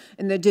firsthand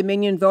in the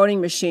Dominion voting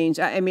machines.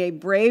 I mean, a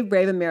brave,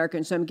 brave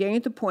American. So I'm getting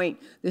at the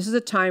point, this is a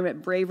time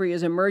that bravery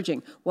is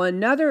emerging. Well,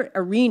 another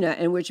arena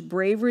in which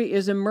bravery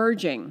is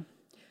emerging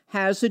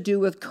has to do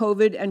with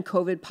COVID and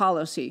COVID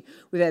policy.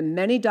 We've had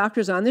many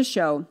doctors on this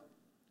show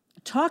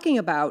talking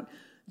about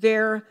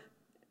their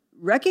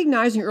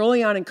recognizing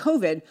early on in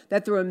COVID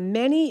that there were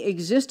many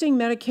existing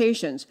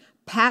medications,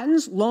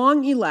 patents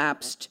long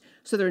elapsed,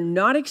 so they're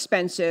not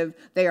expensive,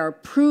 they are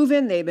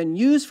proven, they've been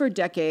used for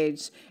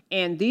decades,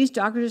 and these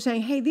doctors are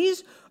saying, hey,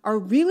 these are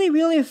really,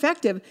 really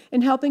effective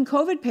in helping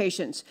COVID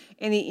patients.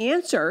 And the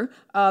answer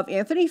of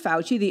Anthony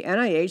Fauci, the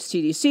NIH,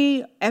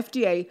 CDC,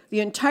 FDA, the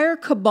entire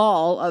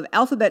cabal of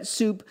alphabet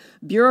soup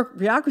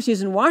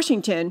bureaucracies in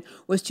Washington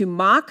was to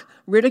mock,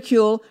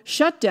 ridicule,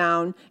 shut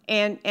down,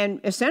 and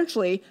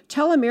essentially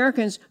tell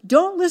Americans,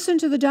 don't listen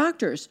to the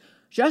doctors.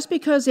 Just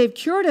because they've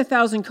cured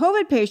 1,000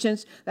 COVID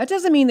patients, that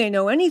doesn't mean they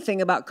know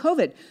anything about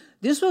COVID.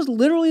 This was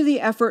literally the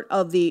effort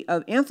of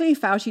Anthony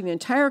Fauci, the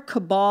entire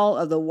cabal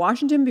of the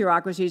Washington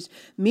bureaucracies.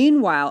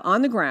 Meanwhile,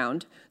 on the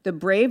ground, the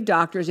brave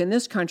doctors in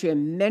this country,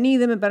 and many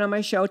of them have been on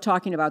my show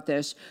talking about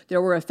this,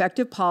 there were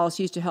effective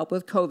policies to help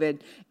with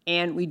COVID,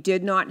 and we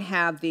did not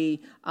have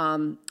the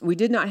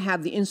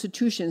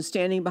institutions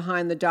standing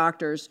behind the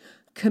doctors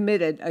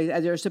committed,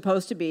 as they're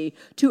supposed to be,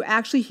 to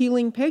actually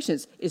healing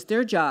patients. It's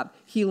their job,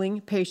 healing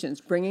patients,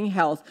 bringing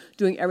health,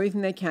 doing everything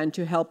they can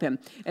to help him.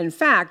 In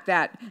fact,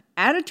 that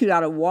attitude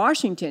out of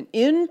Washington,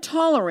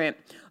 intolerant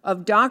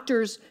of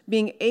doctors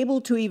being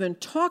able to even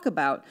talk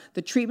about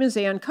the treatments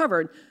they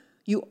uncovered,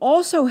 you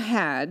also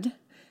had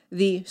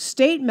the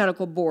state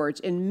medical boards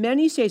in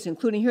many states,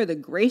 including here, the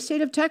great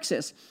state of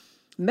Texas,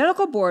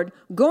 medical board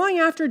going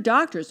after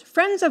doctors,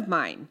 friends of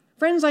mine,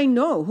 friends I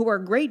know who are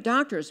great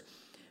doctors,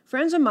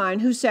 friends of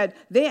mine who said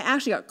they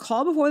actually got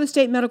called before the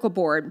state medical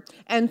board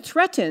and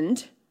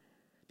threatened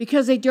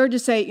because they dared to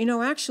say,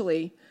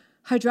 actually,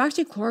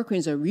 hydroxychloroquine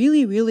is a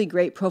really, really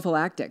great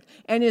prophylactic,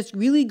 and it's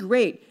really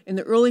great in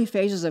the early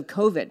phases of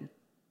COVID.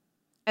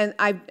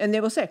 And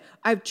they will say,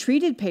 I've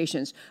treated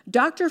patients,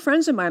 doctor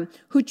friends of mine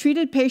who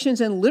treated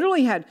patients and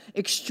literally had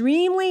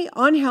extremely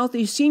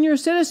unhealthy senior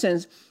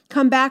citizens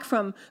come back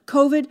from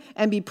COVID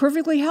and be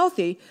perfectly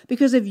healthy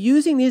because of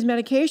using these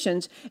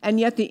medications. And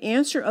yet the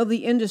answer of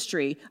the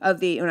industry,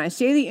 when I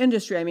say the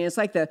industry, I mean, it's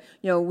like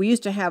we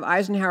used to have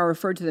Eisenhower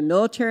referred to the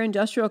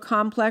military-industrial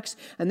complex,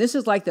 and this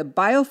is like the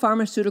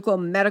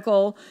biopharmaceutical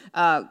medical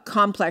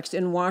complex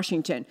in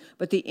Washington.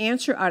 But the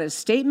answer out of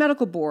state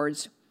medical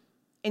boards,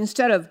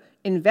 instead of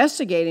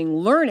investigating,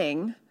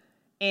 learning,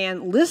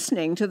 and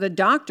listening to the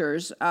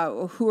doctors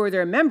who are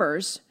their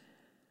members,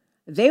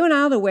 they went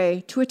out of the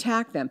way to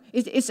attack them.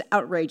 It's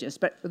outrageous.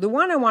 But the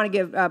one I want to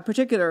give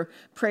particular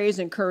praise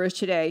and courage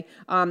today,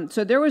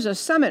 so there was a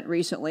summit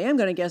recently. I'm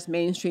going to guess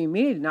mainstream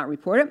media did not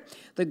report it.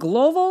 The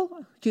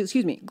Global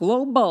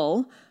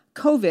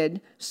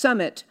COVID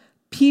Summit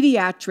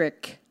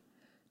Pediatric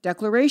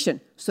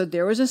Declaration. So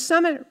there was a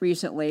summit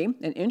recently,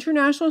 an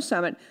international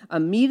summit,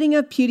 a meeting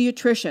of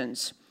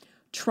pediatricians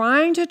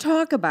trying to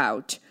talk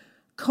about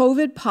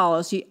COVID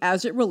policy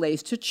as it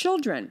relates to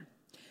children.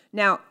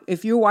 Now,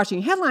 if you're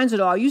watching headlines at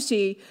all, you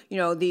see,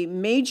 the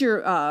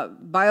major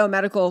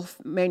biomedical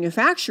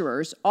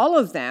manufacturers, all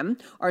of them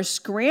are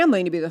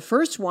scrambling to be the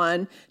first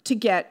one to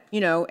get,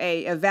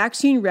 a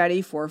vaccine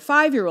ready for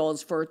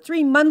 5-year-olds, for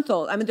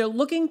 3-month-olds. I mean, they're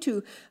looking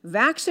to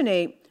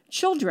vaccinate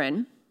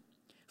children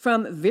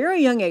from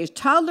very young age,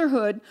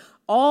 toddlerhood,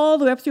 all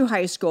the way up through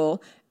high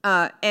school,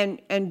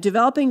 and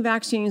developing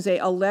vaccines they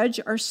allege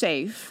are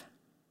safe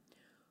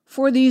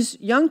for these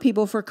young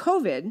people for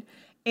COVID,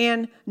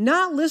 and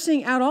not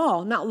listening at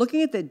all, not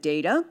looking at the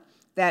data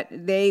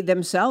that they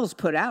themselves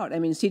put out. I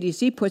mean,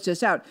 CDC puts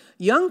this out.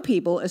 Young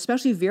people,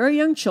 especially very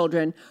young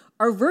children,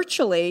 are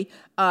virtually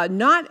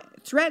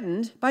not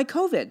threatened by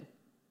COVID.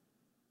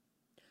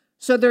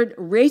 So they're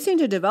racing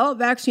to develop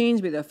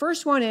vaccines, be the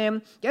first one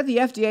in, get the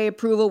FDA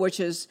approval, which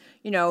is,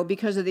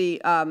 because of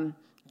the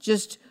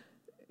just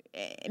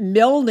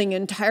melding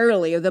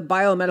entirely of the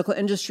biomedical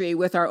industry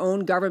with our own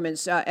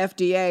government's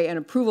FDA and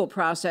approval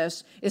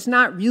process. It's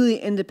not really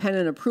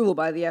independent approval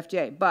by the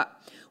FDA. But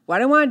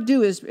what I want to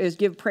do is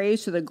give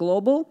praise to the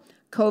Global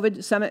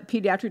COVID Summit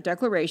Pediatric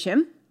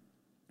Declaration.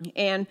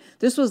 And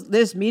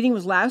this meeting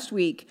was last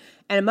week.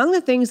 And among the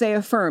things they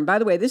affirmed, by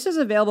the way, this is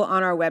available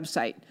on our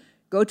website.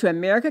 Go to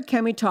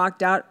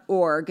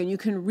americacanwetalk.org and you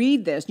can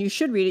read this. You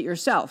should read it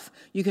yourself.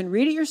 You can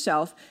read it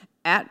yourself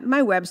at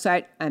my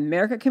website,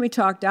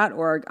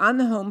 americacanwetalk.org. On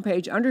the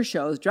homepage, under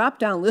shows, drop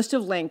down list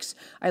of links.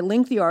 I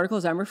link the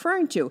articles I'm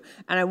referring to.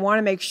 And I want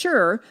to make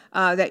sure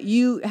that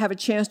you have a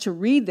chance to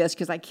read this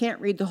because I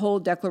can't read the whole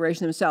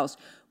declaration themselves.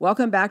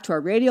 Welcome back to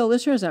our radio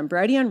listeners. I'm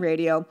Brady on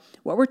Radio.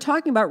 What we're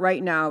talking about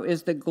right now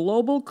is the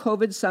Global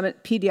COVID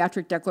Summit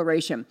Pediatric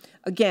Declaration.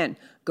 Again,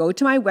 go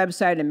to my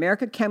website,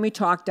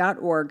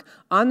 americacanwetalk.org.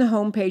 On the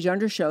homepage,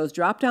 under shows,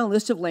 drop down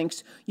list of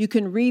links. You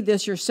can read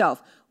this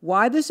yourself.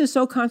 Why this is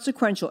so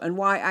consequential and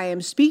why I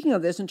am speaking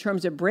of this in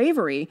terms of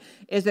bravery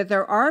is that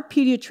there are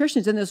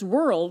pediatricians in this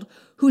world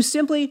who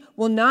simply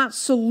will not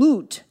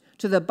salute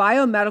to the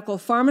biomedical,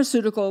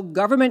 pharmaceutical,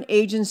 government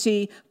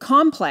agency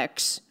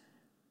complex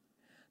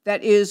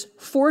that is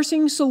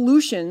forcing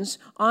solutions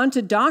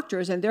onto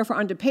doctors and therefore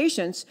onto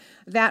patients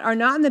that are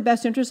not in the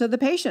best interest of the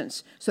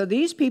patients. So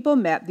these people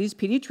met, these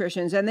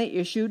pediatricians, and they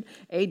issued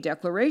a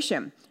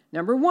declaration.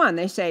 Number one,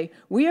 they say,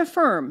 we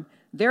affirm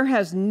there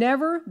has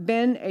never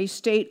been a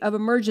state of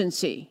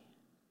emergency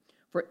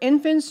for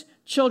infants,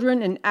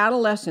 children, and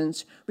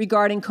adolescents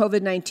regarding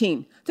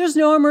COVID-19. There's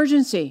no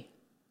emergency.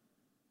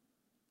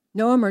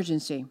 No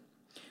emergency.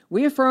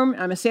 We affirm, I'm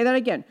going to say that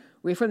again,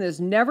 we affirm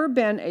there's never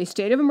been a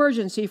state of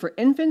emergency for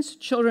infants,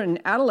 children,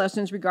 and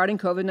adolescents regarding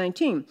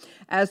COVID-19,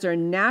 as their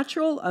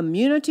natural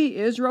immunity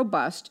is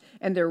robust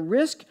and their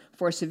risk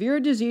for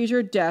severe disease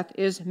or death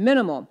is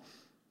minimal.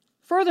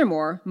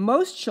 Furthermore,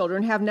 most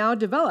children have now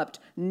developed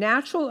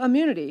natural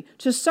immunity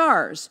to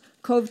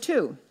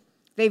SARS-CoV-2.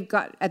 They've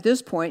got, at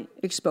this point,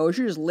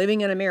 exposure is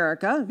living in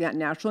America, got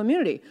natural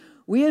immunity.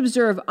 we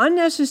observe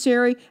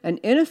unnecessary and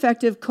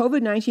ineffective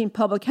COVID-19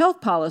 public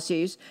health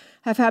policies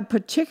have had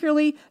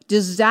particularly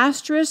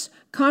disastrous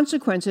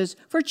consequences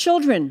for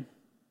children.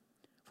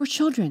 For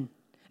children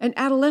and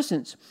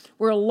adolescents.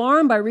 We're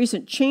alarmed by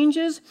recent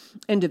changes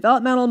in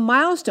developmental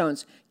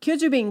milestones.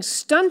 Kids are being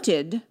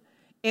stunted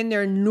in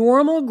their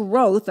normal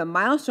growth, the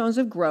milestones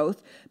of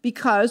growth,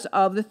 because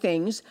of the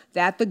things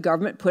that the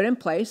government put in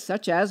place,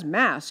 such as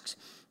masks.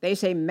 They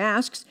say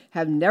masks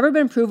have never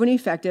been proven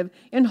effective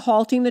in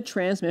halting the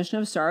transmission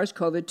of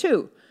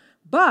SARS-CoV-2,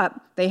 but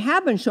they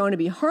have been shown to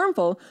be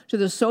harmful to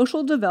the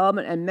social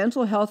development and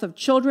mental health of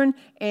children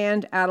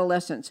and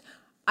adolescents.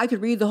 I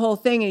could read the whole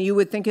thing and you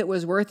would think it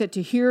was worth it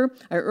to hear.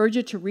 I urge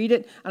you to read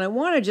it. And I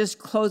want to just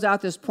close out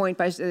this point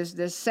by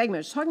this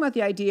segment, just talking about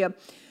the idea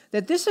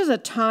that this is a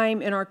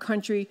time in our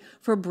country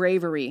for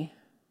bravery.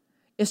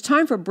 It's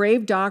time for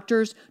brave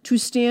doctors to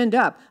stand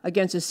up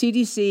against the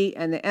CDC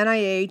and the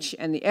NIH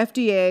and the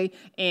FDA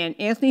and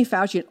Anthony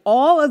Fauci and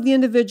all of the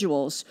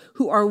individuals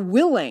who are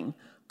willing,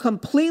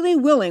 completely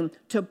willing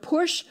to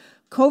push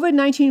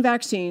COVID-19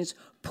 vaccines,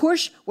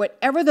 push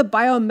whatever the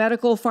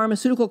biomedical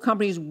pharmaceutical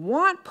companies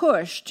want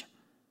pushed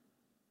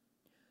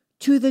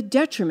to the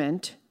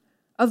detriment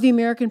of the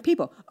American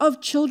people,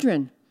 of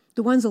children.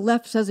 The ones the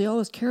left says they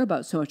always care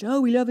about so much.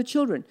 Oh, we love the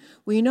children.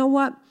 Well, you know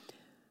what?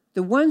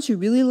 The ones who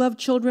really love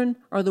children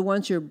are the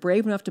ones who are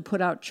brave enough to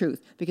put out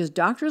truth. Because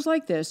doctors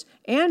like this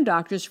and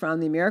doctors from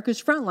the America's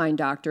Frontline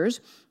Doctors,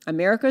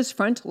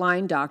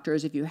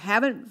 if you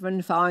haven't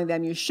been following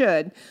them, you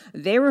should.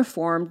 They were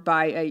formed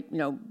by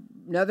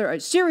a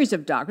series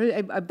of doctors,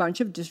 a bunch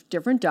of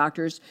different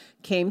doctors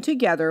came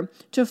together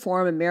to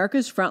form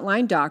America's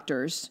Frontline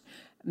Doctors,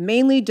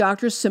 mainly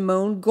Dr.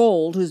 Simone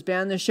Gold, who's been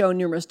on the show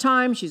numerous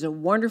times. She's a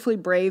wonderfully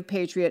brave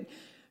patriot.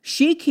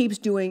 She keeps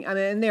doing,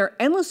 and they're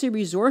endlessly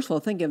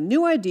resourceful, thinking of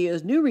new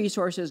ideas, new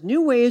resources,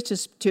 new ways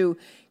to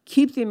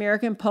keep the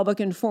American public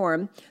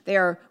informed. They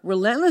are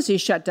relentlessly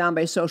shut down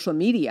by social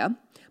media,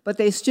 but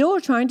they still are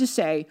trying to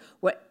say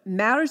what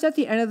matters at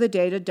the end of the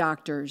day to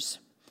doctors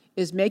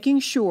is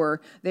making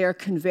sure they are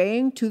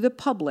conveying to the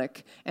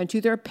public and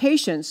to their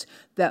patients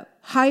the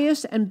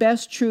highest and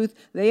best truth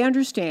they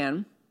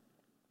understand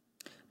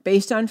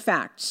based on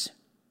facts.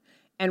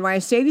 And when I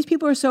say these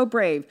people are so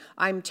brave,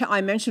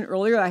 I mentioned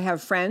earlier I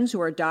have friends who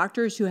are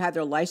doctors who had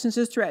their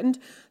licenses threatened.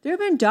 There have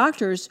been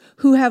doctors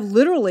who have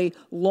literally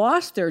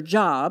lost their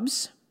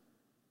jobs,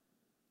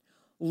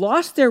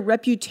 lost their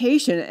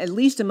reputation, at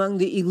least among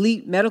the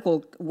elite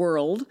medical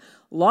world,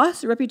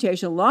 lost their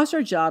reputation, lost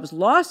their jobs,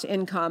 lost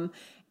income,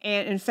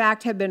 and in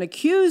fact have been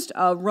accused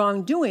of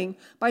wrongdoing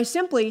by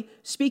simply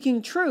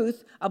speaking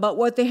truth about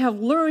what they have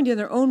learned in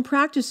their own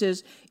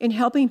practices in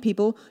helping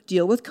people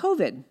deal with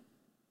COVID.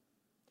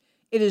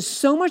 It is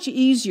so much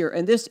easier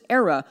in this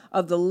era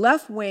of the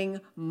left-wing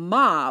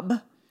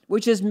mob,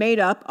 which is made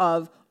up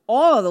of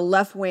all of the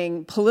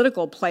left-wing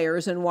political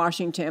players in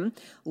Washington,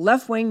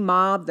 left-wing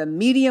mob, the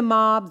media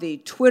mob, the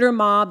Twitter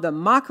mob, the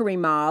mockery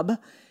mob,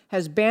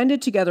 has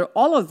banded together,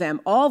 all of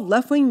them, all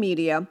left-wing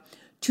media,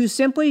 to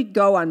simply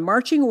go on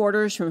marching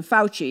orders from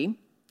Fauci,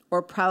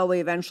 or probably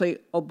eventually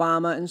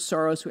Obama and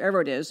Soros, whoever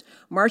it is,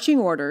 marching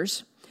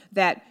orders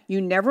that you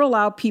never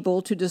allow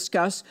people to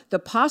discuss the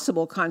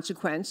possible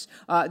consequence,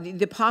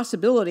 the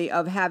possibility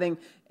of having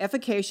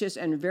efficacious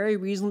and very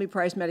reasonably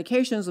priced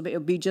medications. It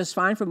would be just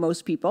fine for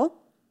most people.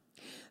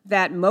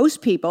 That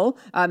most people,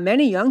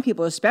 many young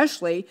people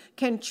especially,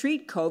 can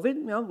treat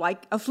COVID,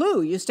 like a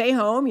flu. You stay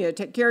home, you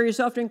take care of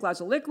yourself, drink lots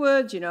of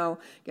liquids, get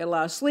a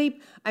lot of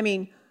sleep.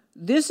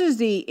 This is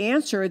the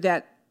answer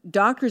that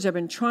doctors have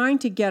been trying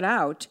to get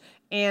out.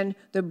 And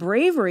the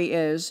bravery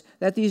is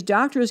that these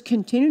doctors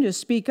continue to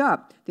speak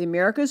up. The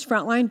America's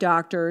Frontline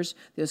Doctors,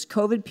 this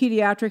COVID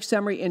pediatric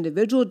summary,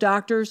 individual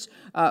doctors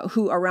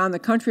who around the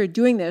country are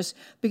doing this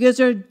because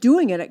they're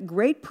doing it at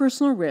great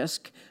personal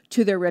risk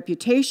to their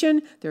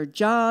reputation, their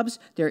jobs,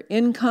 their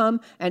income,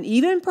 and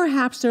even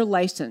perhaps their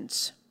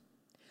license.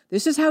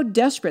 This is how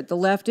desperate the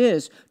left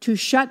is to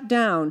shut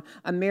down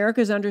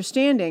America's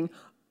understanding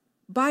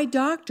by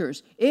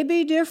doctors. It'd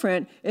be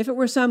different if it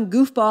were some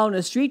goofball in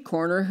a street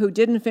corner who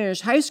didn't finish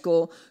high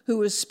school who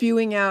was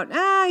spewing out,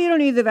 you don't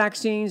need the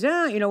vaccines,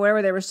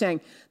 whatever they were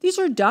saying. These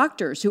are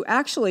doctors who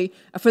actually,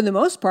 for the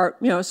most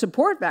part,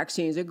 support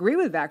vaccines, agree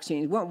with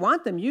vaccines,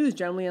 want them used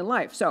generally in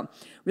life. So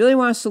really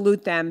want to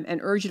salute them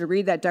and urge you to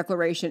read that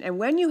declaration. And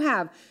when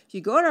if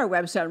you go to our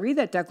website and read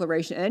that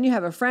declaration, and then you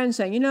have a friend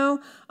saying,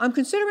 I'm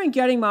considering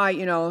getting my,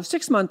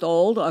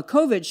 6-month-old a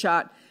COVID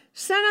shot,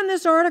 send them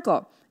this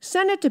article.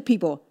 Send it to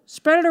people.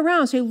 Spread it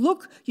around. Say,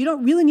 look, you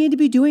don't really need to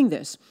be doing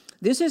this.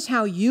 This is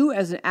how you,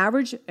 as an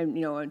average,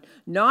 a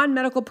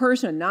non-medical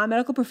person, a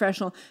non-medical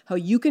professional, how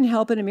you can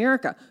help in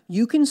America.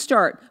 You can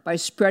start by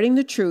spreading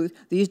the truth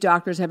these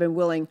doctors have been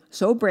willing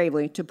so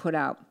bravely to put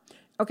out.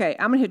 Okay,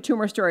 I'm going to hit 2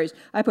 more stories.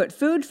 I put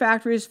food,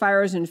 factories,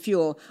 fires, and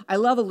fuel. I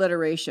love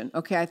alliteration.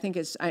 Okay, I think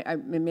it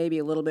may be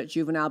a little bit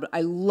juvenile, but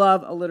I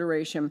love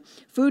alliteration.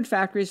 Food,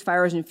 factories,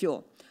 fires, and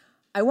fuel.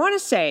 I want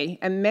to say,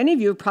 and many of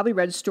you have probably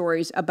read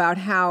stories about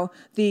how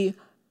the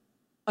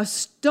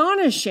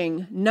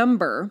astonishing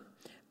number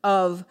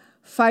of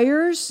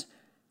fires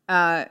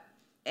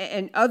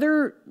and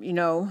other,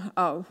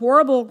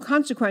 horrible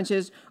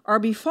consequences are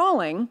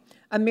befalling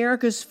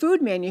America's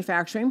food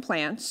manufacturing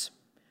plants,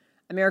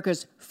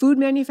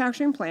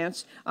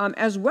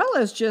 as well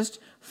as just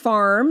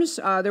farms.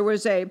 There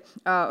was a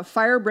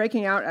fire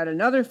breaking out at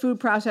another food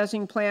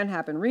processing plant,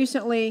 happened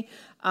recently.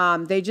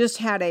 They just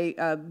had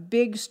a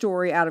big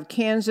story out of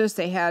Kansas.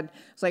 They had,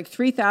 it's like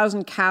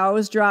 3,000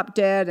 cows dropped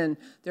dead, and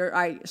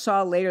I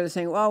saw later they're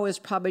saying, well, it was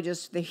probably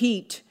just the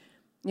heat,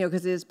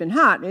 because it's been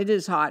hot. It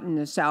is hot in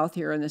the South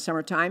here in the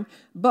summertime.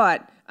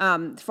 But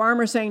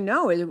farmers saying,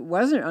 no, it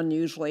wasn't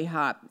unusually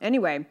hot.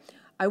 Anyway,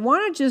 I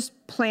want to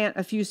just plant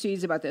a few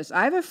seeds about this.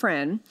 I have a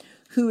friend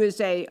who is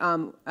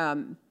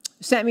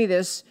sent me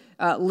this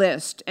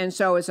list. And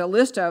so it's a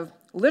list of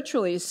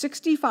literally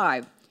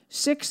 65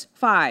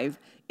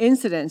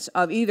 incidents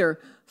of either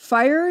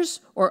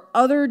fires or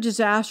other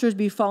disasters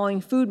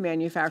befalling food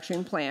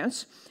manufacturing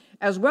plants,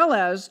 as well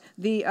as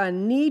the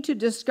need to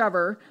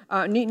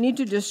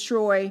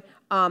destroy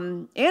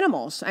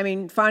animals. I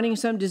mean, finding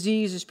some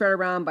disease is spread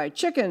around by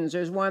chickens.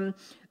 There's one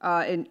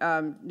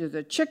there's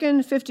a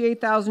chicken,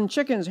 58,000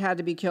 chickens had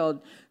to be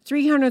killed.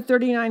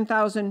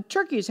 339,000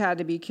 turkeys had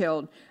to be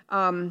killed.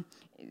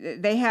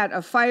 They had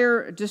a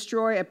fire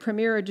destroy a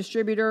premier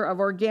distributor of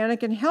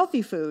organic and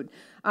healthy food.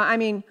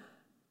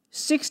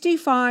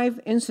 65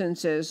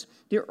 instances,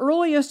 the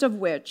earliest of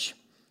which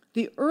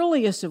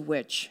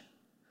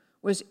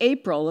was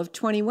April of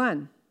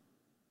 21.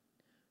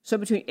 So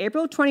between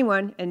April of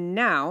 21 and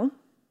now,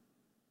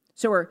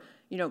 so we're,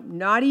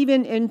 not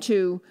even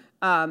into,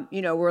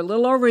 we're a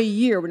little over a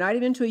year. We're not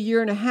even into a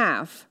year and a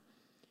half.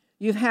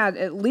 You've had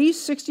at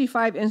least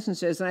 65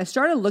 instances. And I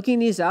started looking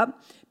these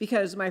up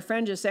because my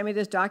friend just sent me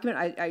this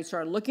document. I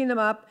started looking them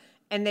up,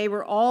 and they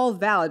were all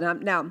valid.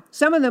 Now,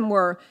 some of them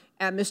were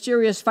a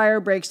mysterious fire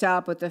breaks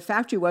out, but the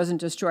factory wasn't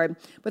destroyed.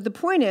 But the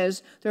point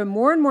is, there are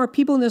more and more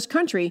people in this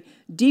country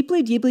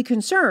deeply, deeply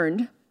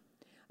concerned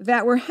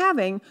that we're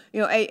having,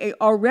 a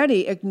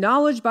already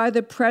acknowledged by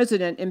the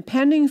president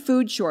impending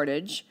food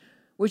shortage,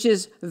 which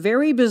is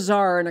very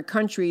bizarre in a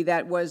country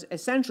that was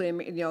essentially,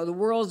 the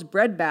world's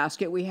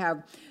breadbasket. We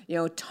have,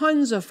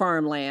 tons of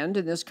farmland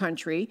in this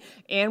country,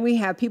 and we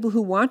have people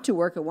who want to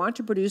work and want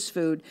to produce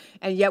food,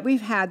 and yet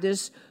we've had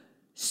this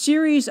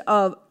series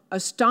of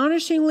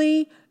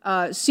astonishingly,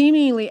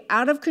 seemingly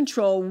out of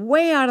control,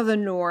 way out of the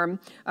norm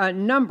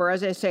number.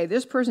 As I say,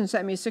 this person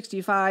sent me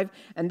 65,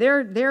 and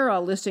their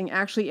listing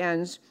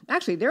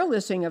their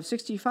listing of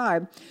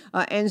 65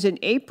 ends in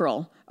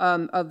April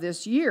of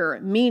this year,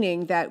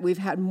 meaning that we've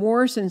had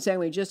more since then.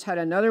 We just had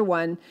another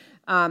one.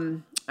 I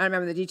don't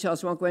remember the details,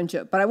 so I won't go into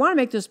it. But I want to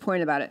make this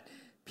point about it.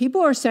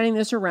 People are sending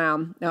this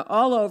around now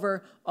all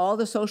over all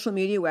the social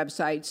media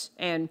websites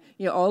and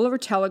all over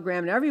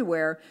Telegram and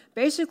everywhere,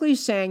 basically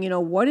saying,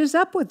 what is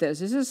up with this?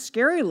 This is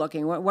scary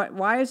looking.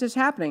 Why is this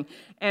happening?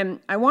 And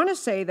I want to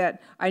say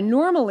that I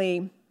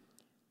normally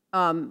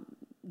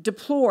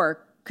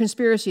deplore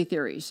conspiracy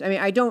theories.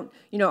 I don't.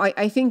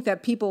 I think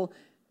that people.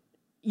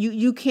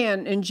 You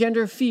can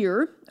engender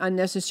fear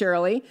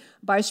unnecessarily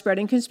by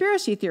spreading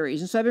conspiracy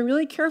theories. And so I've been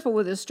really careful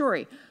with this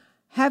story.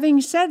 Having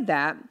said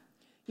that,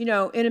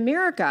 in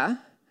America,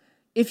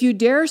 if you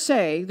dare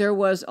say there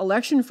was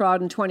election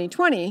fraud in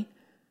 2020,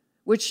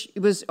 which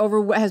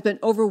has been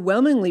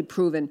overwhelmingly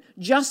proven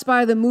just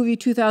by the movie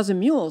 2000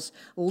 Mules,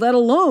 let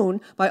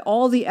alone by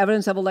all the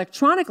evidence of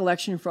electronic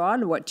election fraud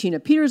and what Tina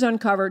Peters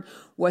uncovered,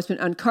 what's been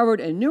uncovered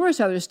in numerous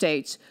other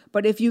states.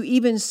 But if you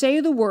even say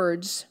the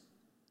words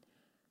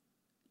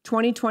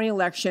 2020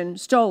 election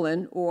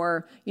stolen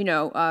or,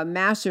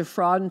 massive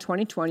fraud in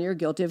 2020, you're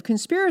guilty of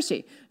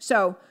conspiracy.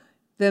 So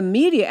the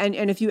media,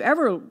 and if you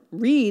ever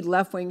read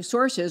left-wing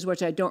sources,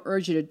 which I don't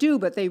urge you to do,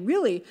 but they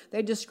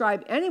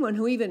describe anyone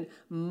who even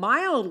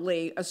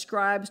mildly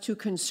ascribes to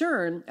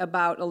concern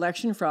about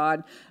election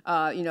fraud,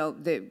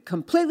 the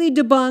completely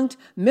debunked,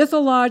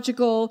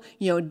 mythological,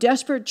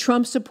 desperate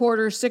Trump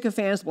supporters,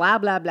 sycophants, blah,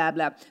 blah, blah,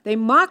 blah. They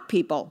mock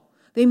people.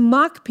 They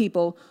mock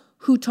people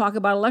who talk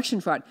about election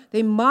fraud.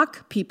 They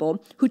mock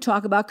people who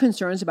talk about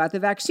concerns about the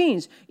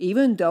vaccines,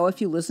 even though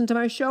if you listen to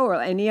my show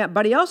or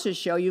anybody else's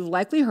show, you've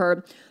likely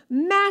heard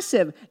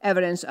massive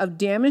evidence of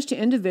damage to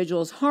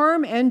individuals,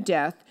 harm and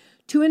death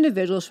to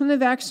individuals from the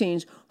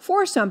vaccines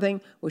for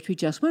something which we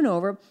just went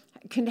over,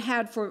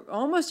 had for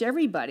almost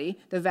everybody,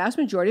 the vast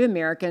majority of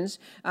Americans,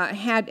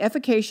 had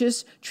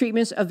efficacious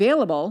treatments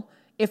available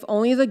if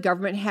only the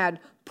government had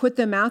put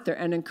them out there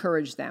and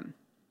encouraged them.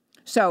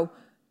 So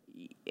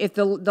if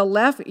the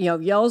left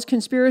yells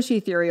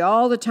conspiracy theory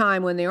all the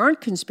time when they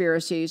aren't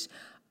conspiracies,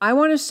 I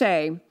want to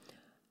say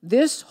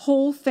this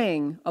whole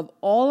thing of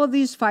all of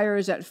these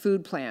fires at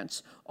food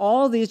plants,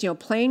 all of these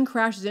plane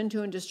crashes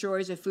into and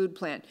destroys a food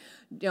plant,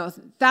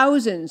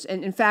 thousands,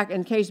 and in fact,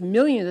 in case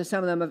millions of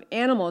some of them of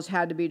animals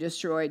had to be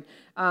destroyed,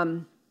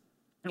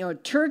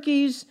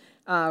 turkeys,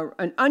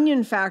 an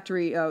onion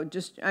factory,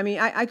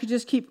 I could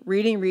just keep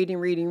reading.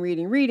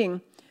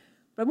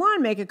 But I want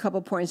to make a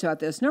couple points about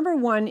this. Number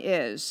one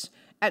is,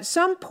 at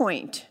some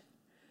point,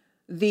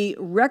 the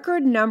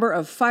record number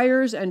of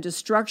fires and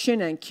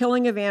destruction and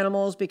killing of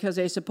animals because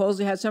they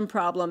supposedly had some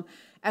problem,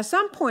 at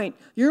some point,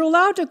 you're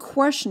allowed to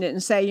question it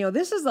and say,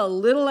 this is a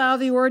little out of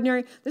the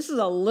ordinary. This is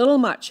a little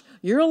much.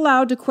 You're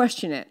allowed to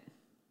question it.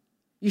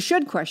 You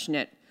should question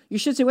it. You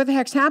should say, what the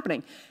heck's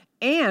happening?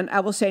 And I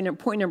will say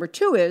point number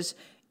 2 is,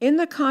 in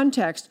the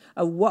context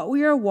of what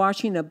we are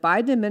watching the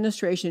Biden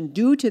administration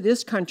do to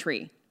this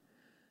country,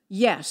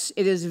 yes,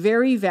 it is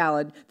very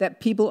valid that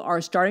people are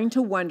starting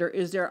to wonder,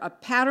 is there a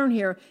pattern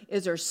here?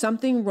 Is there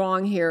something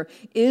wrong here?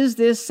 Is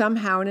this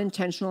somehow an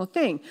intentional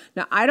thing?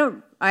 Now,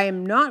 I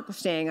am not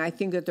saying I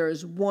think that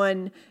there's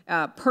one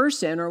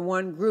person or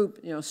one group,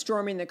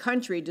 storming the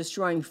country,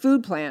 destroying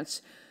food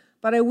plants,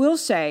 but I will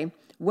say,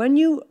 when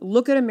you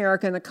look at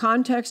America in the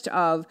context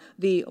of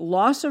the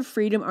loss of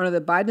freedom under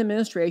the Biden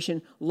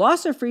administration,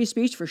 loss of free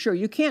speech for sure.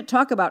 You can't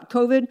talk about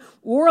COVID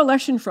or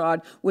election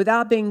fraud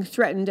without being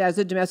threatened as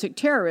a domestic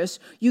terrorist.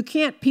 You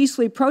can't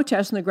peacefully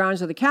protest on the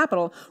grounds of the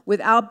Capitol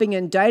without being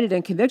indicted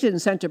and convicted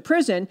and sent to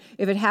prison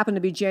if it happened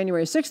to be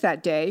January 6th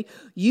that day.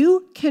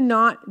 You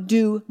cannot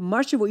do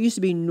much of what used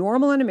to be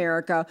normal in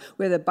America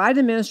with the Biden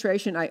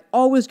administration. I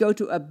always go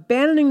to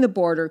abandoning the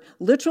border,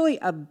 literally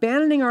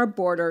abandoning our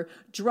border,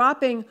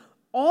 dropping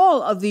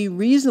all of the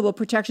reasonable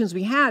protections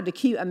we had to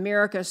keep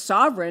America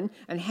sovereign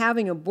and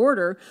having a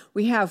border.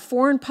 We have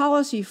foreign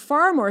policy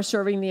far more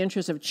serving the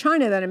interests of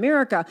China than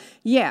America.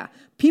 Yeah,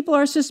 people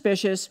are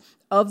suspicious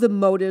of the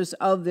motives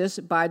of this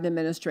Biden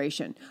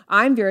administration.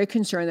 I'm very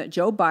concerned that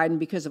Joe Biden,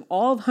 because of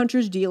all of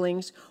Hunter's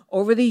dealings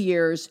over the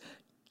years,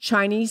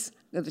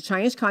 the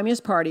Chinese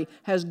Communist Party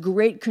has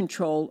great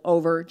control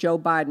over Joe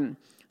Biden.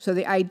 So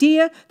the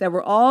idea that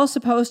we're all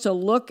supposed to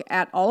look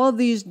at all of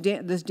this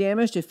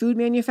damage to food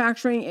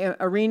manufacturing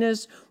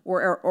arenas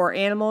or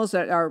animals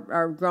that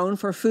are grown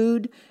for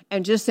food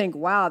and just think,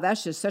 wow,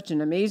 that's just such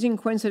an amazing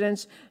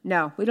coincidence.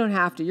 No, we don't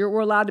have to. We're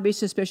allowed to be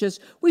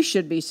suspicious. We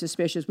should be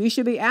suspicious. We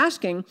should be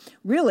asking,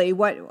 really,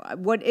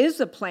 what is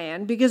the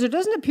plan? Because there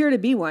doesn't appear to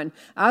be one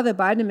out of the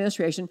Biden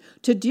administration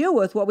to deal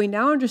with what we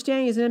now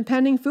understand is an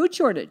impending food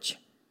shortage.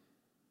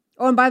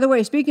 Oh, and by the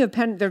way, speaking of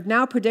they've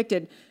now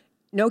predicted,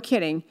 no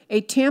kidding,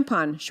 a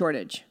tampon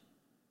shortage.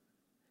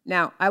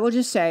 Now, I will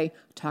just say,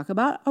 talk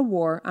about a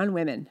war on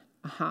women.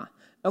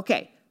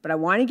 Okay, but I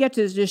want to get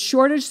to this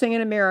shortage thing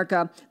in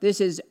America.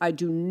 I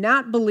do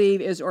not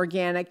believe is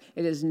organic.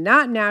 It is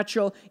not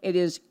natural. It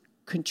is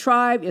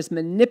contrived, it's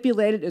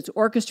manipulated, it's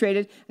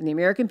orchestrated, and the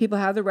American people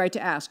have the right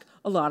to ask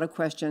a lot of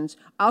questions.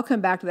 I'll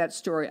come back to that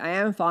story. I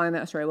am following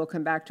that story. We'll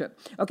come back to it.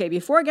 Okay,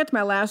 before I get to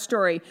my last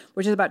story,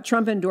 which is about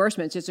Trump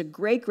endorsements, it's a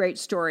great, great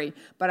story,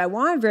 but I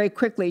want to very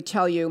quickly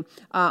tell you,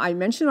 I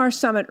mentioned our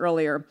summit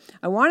earlier.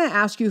 I want to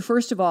ask you,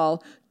 first of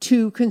all,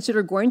 to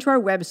consider going to our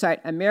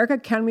website,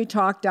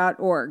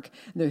 americacanwetalk.org.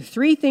 There are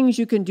 3 things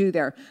you can do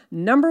there.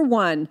 Number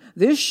 1,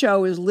 this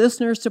show is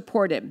listener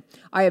supported.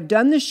 I have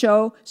done this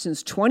show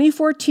since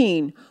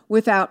 2014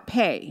 without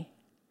pay.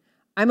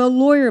 I'm a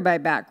lawyer by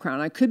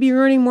background. I could be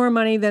earning more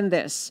money than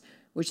this,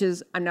 which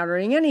is I'm not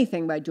earning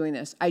anything by doing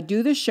this. I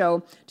do this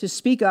show to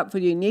speak up for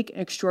the unique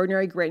and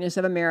extraordinary greatness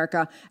of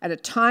America at a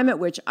time at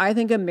which I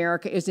think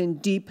America is in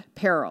deep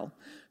peril.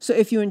 So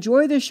if you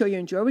enjoy this show, you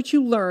enjoy what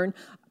you learn,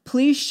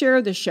 please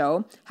share the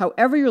show.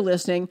 However you're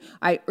listening,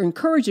 I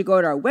encourage you to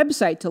go to our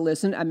website to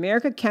listen,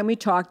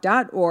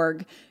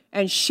 americacanwetalk.org,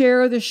 and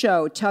share the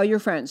show. Tell your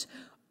friends.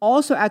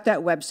 Also at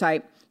that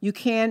website, you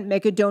can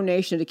make a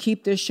donation to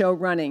keep this show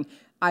running.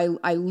 I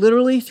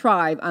literally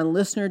thrive on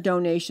listener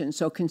donations,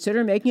 so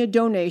consider making a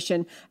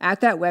donation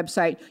at that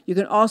website. You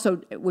can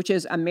also, which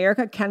is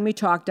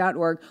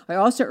americacanwetalk.org. I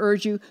also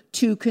urge you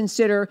to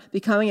consider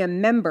becoming a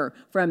member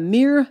for a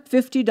mere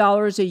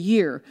 $50 a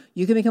year.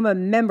 You can become a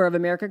member of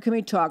America Can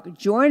We Talk.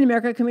 Join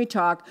America Can We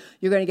Talk.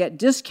 You're going to get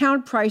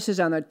discount prices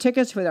on the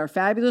tickets for our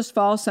fabulous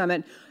fall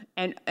summit.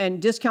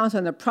 And discounts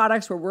on the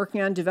products we're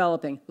working on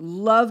developing.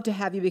 Love to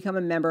have you become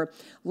a member.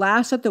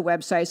 Last at the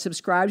website,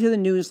 subscribe to the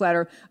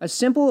newsletter, a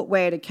simple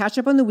way to catch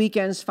up on the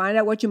weekends, find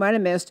out what you might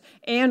have missed,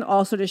 and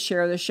also to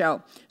share the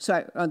show.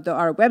 So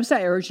our website,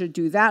 I urge you to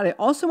do that. I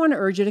also want to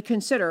urge you to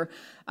consider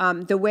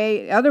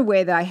the other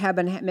way that I have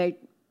been made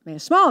a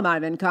small amount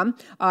of income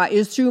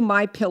is through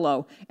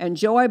MyPillow. And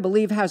Joe, I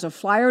believe, has a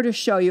flyer to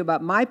show you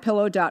about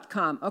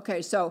MyPillow.com.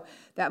 Okay, so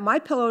that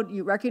MyPillow,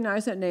 you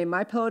recognize that name,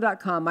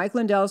 MyPillow.com, Mike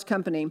Lindell's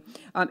company.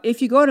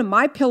 If you go to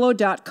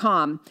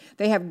MyPillow.com,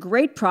 they have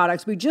great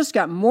products. We just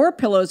got more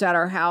pillows at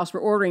our house.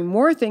 We're ordering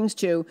more things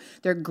too.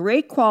 They're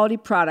great quality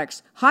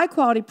products, high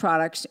quality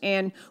products.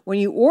 And when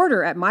you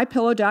order at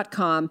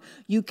MyPillow.com,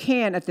 you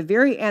can, at the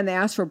very end, they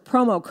ask for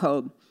promo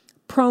code.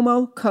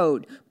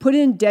 Put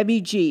in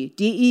Debbie G,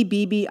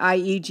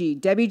 D-E-B-B-I-E-G,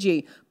 Debbie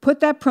G. Put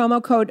that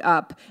promo code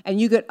up,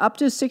 and you get up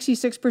to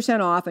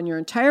 66% off on your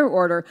entire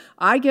order.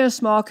 I get a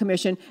small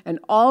commission, and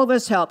all of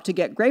us help to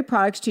get great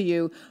products to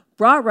you,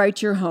 brought right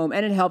to your home,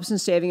 and it helps in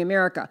saving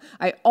America.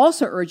 I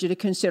also urge you to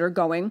consider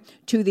going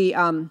to the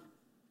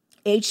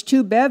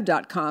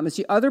H2bev.com is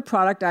the other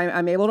product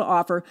I'm able to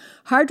offer.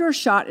 Hydro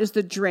Shot is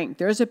the drink.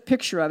 There's a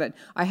picture of it.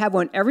 I have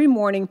one every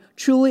morning.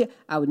 Truly,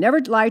 I would never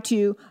lie to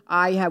you.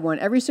 I have one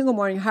every single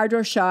morning,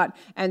 Hydro Shot,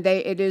 and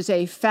it is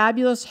a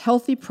fabulous,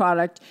 healthy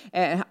product,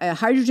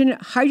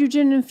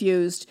 hydrogen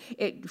infused.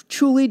 It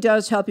truly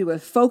does help you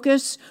with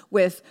focus,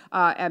 with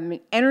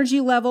energy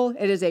level.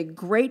 It is a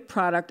great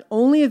product,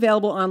 only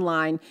available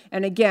online.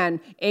 And again,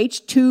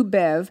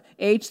 H2bev,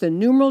 the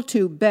numeral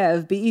 2,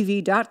 bev,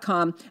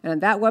 bev.com, and on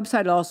that website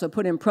also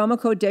put in promo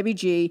code Debbie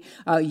G.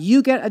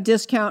 You get a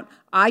discount,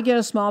 I get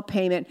a small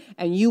payment,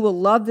 and you will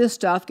love this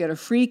stuff. Get a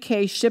free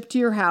case shipped to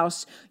your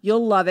house.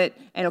 You'll love it,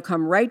 and it'll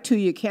come right to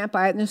you. You can't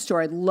buy it in the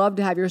store. I'd love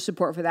to have your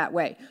support for that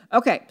way.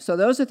 Okay, so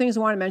those are things I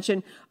want to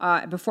mention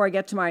before I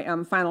get to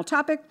my final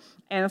topic.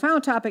 And the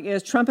final topic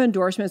is Trump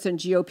endorsements and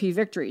GOP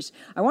victories.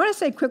 I want to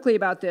say quickly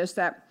about this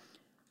that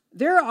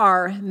there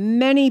are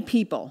many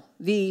people,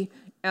 the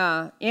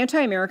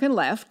anti-American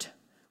left,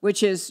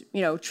 which is,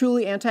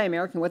 truly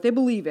anti-American, what they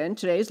believe in,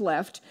 today's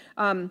left.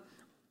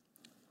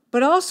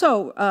 But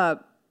also,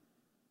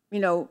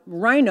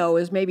 rhino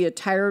is maybe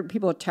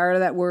people are tired of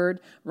that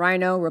word,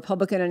 rhino,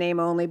 Republican in name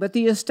only. But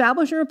the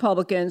establishment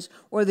Republicans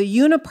or the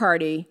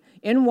uniparty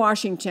in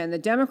Washington, the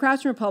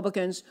Democrats and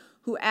Republicans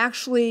who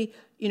actually,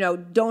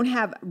 don't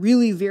have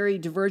really very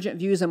divergent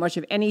views on much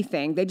of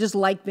anything. They just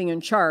like being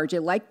in charge. They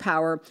like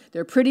power.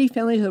 They're pretty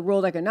friendly to the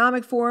World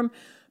Economic Forum,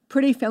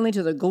 pretty friendly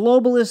to the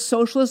globalist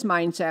socialist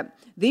mindset.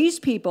 These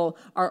people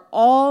are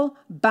all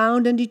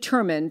bound and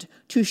determined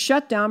to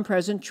shut down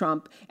President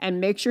Trump and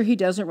make sure he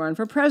doesn't run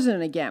for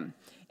president again.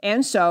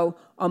 And so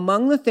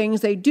among the things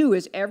they do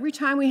is every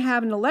time we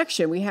have an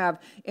election, we have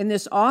in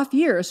this off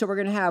year, so we're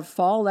going to have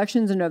fall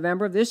elections in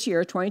November of this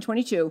year,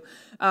 2022,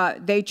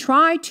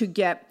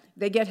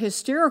 they get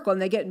hysterical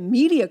and they get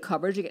media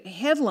coverage, they get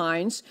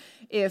headlines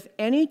if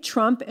any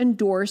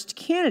Trump-endorsed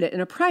candidate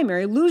in a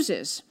primary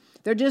loses.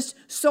 They're just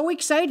so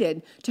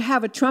excited to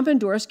have a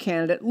Trump-endorsed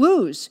candidate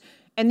lose.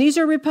 And these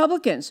are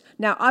Republicans.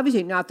 Now,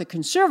 obviously not the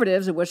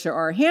conservatives, of which there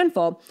are a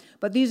handful,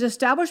 but these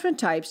establishment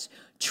types.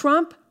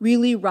 Trump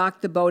really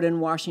rocked the boat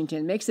in Washington.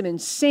 It makes them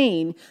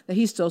insane that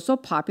he's still so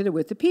popular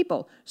with the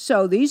people.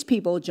 So these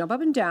people jump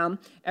up and down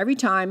every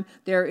time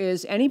there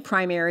is any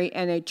primary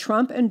and a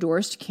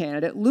Trump-endorsed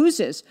candidate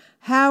loses.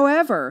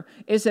 However,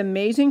 it's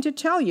amazing to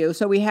tell you,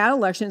 so we had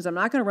elections. I'm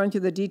not going to run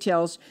through the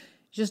details.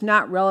 It's just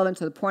not relevant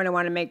to the point I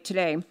want to make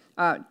today.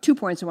 2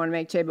 points I want to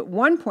make today, but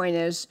one point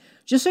is,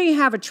 just so you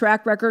have a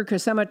track record,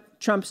 because some of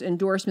Trump's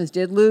endorsements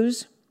did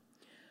lose,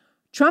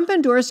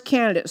 Trump-endorsed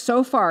candidate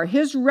so far,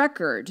 his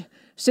record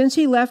since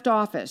he left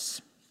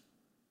office,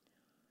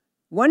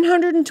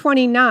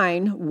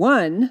 129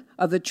 won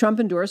of the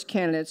Trump-endorsed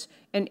candidates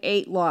and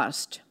 8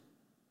 lost.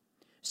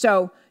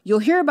 So you'll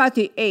hear about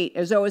the 8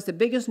 as though it's the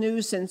biggest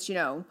news since,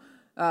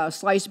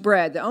 sliced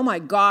bread. Oh my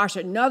gosh,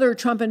 another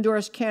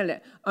Trump-endorsed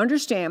candidate.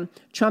 Understand,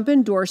 Trump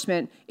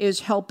endorsement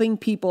is helping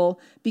people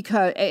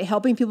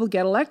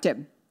get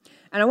elected.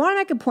 And I want to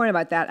make a point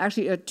about that.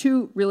 Actually,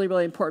 2 really,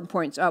 really important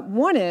points.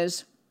 One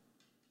is,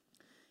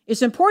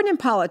 it's important in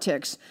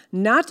politics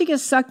not to get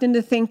sucked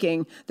into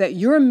thinking that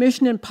your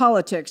mission in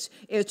politics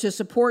is to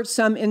support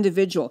some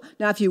individual.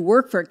 Now, if you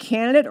work for a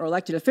candidate or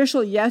elected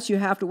official, yes, you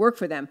have to work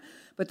for them.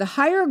 But the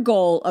higher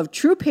goal of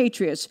true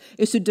patriots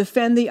is to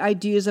defend the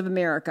ideas of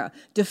America,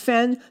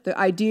 defend the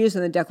ideas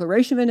in the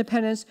Declaration of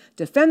Independence,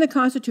 defend the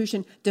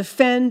Constitution,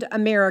 defend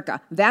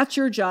America. That's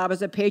your job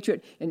as a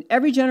patriot in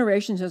every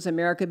generation since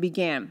America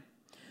began.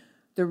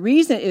 The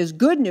reason is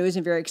good news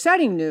and very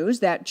exciting news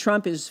that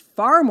Trump is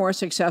far more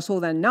successful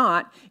than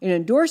not in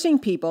endorsing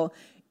people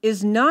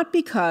is not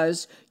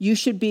because you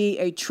should be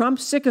a Trump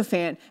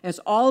sycophant and it's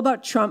all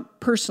about Trump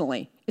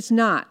personally. It's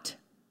not.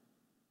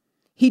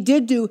 He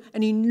did do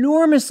an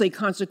enormously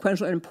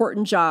consequential and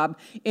important job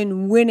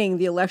in winning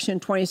the election in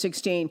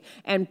 2016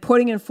 and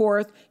putting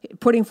forth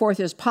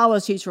his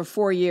policies for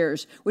 4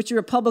 years, which the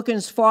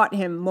Republicans fought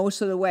him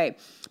most of the way.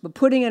 But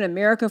putting in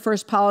America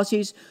First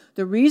policies,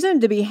 the reason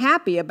to be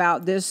happy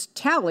about this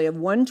tally of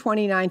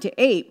 129 to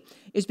 8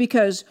 is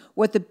because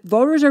what the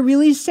voters are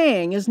really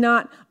saying is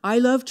not, I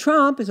love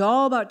Trump, it's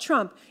all about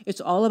Trump. It's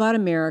all about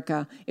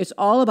America. It's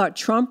all about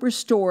Trump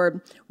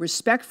restored,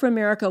 respect for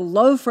America,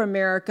 love for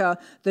America,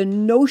 the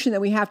notion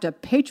that we have to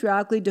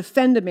patriotically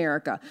defend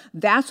America.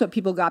 That's what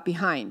people got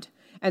behind.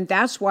 And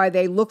that's why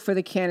they look for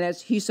the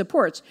candidates he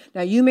supports.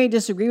 Now, you may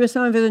disagree with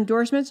some of his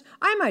endorsements.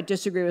 I might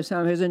disagree with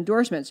some of his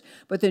endorsements.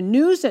 But the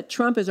news that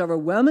Trump is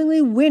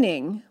overwhelmingly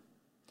winning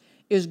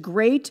is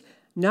great,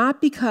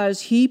 not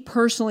because he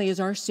personally is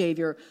our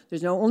savior.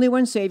 There's only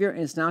one savior,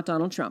 and it's not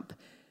Donald Trump.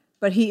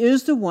 But he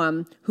is the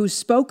one who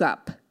spoke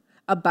up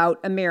about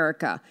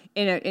America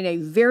in a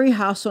very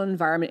hostile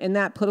environment. In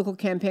that political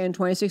campaign in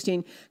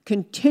 2016,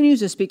 continues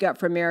to speak up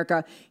for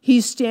America.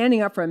 He's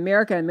standing up for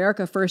America and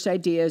America First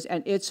ideas,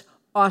 and it's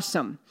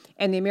awesome.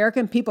 And the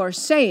American people are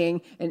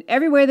saying, in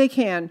every way they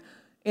can,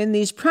 in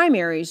these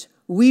primaries,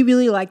 we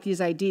really like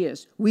these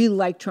ideas. We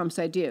like Trump's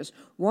ideas.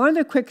 One of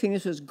the quick things,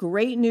 this was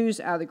great news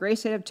out of the great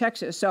state of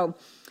Texas. So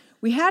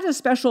We had a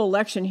special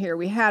election here.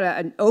 We had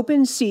an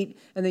open seat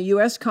in the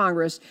U.S.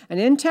 Congress. And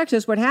in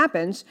Texas, what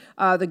happens,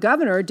 the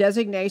governor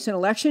designates an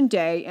election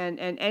day, and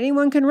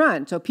anyone can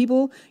run. So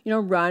people,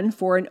 run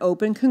for an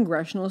open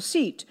congressional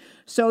seat.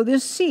 So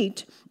this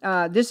seat,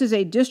 this is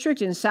a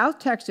district in South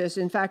Texas.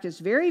 In fact, it's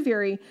very,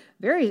 very,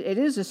 it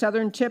is the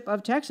southern tip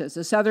of Texas,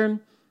 the southern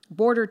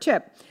border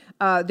tip.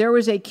 There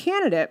was a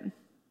candidate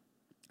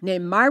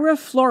named Myra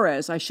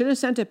Flores. I should have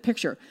sent a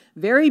picture.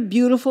 Very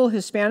beautiful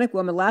Hispanic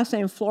woman, last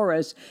name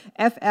Flores,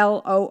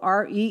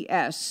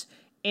 Flores.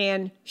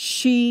 And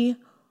she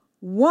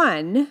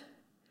won.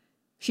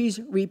 She's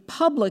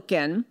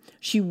Republican.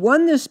 She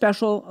won this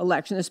special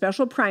election, the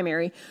special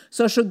primary.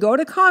 So she'll go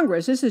to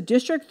Congress. This is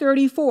District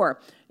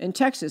 34 in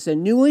Texas, a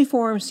newly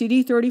formed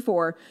CD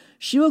 34.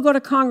 She will go to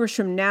Congress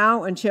from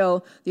now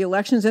until the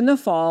election's in the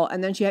fall,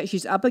 and then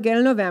she's up again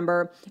in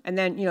November, and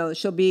then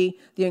she'll be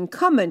the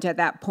incumbent at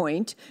that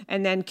point,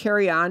 and then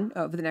carry on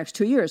over the next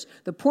 2 years.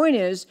 The point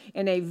is,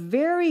 in a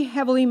very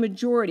heavily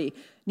majority,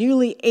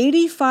 nearly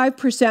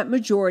 85%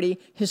 majority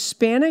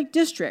Hispanic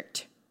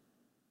district,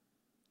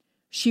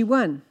 she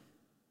won.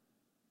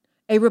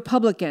 A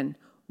Republican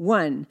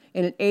won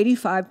in an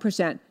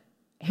 85%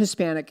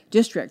 Hispanic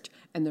district.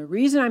 And the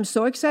reason I'm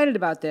so excited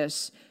about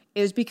this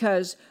is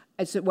because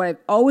it's what I've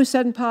always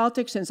said in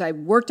politics since I've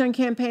worked on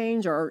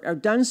campaigns or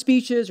done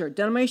speeches or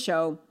done my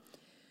show.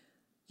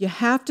 You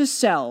have to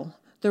sell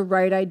the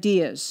right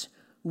ideas.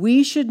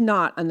 We should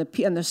not, on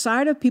the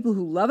side of people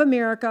who love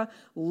America,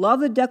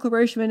 love the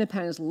Declaration of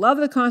Independence, love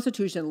the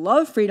Constitution,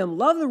 love freedom,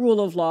 love the rule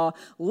of law,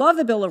 love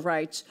the Bill of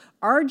Rights,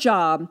 our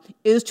job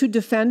is to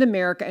defend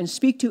America and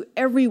speak to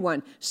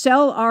everyone,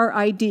 sell our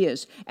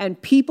ideas.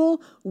 And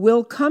people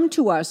will come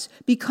to us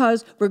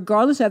because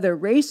regardless of their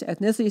race,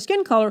 ethnicity,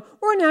 skin color,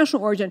 or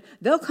national origin,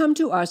 they'll come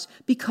to us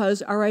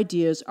because our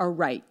ideas are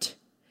right.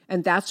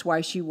 And that's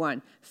why she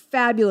won.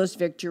 Fabulous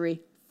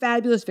victory.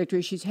 Fabulous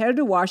victory. She's headed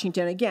to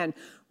Washington again,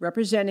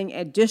 representing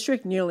a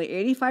district nearly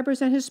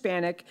 85%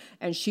 Hispanic,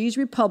 and she's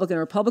Republican.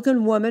 A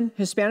Republican woman,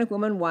 Hispanic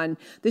woman won.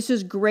 This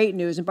is great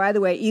news. And by the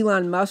way,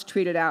 Elon Musk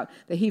tweeted out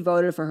that he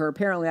voted for her.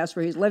 Apparently, that's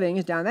where he's living.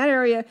 He's down that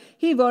area.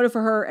 He voted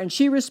for her, and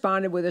she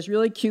responded with this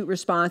really cute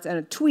response and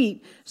a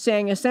tweet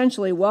saying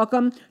essentially,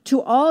 welcome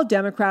to all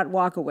Democrat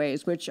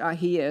walkaways, which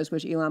he is,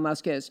 which Elon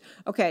Musk is.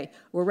 Okay,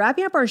 we're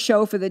wrapping up our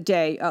show for the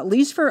day, at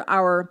least for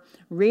our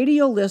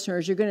radio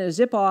listeners. You're going to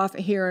zip off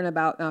here in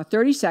about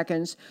 30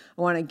 seconds.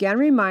 I want to again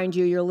remind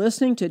you, you're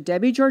listening to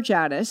Debbie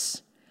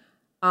Georgatos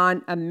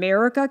on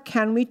America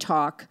Can We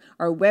Talk.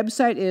 Our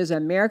website is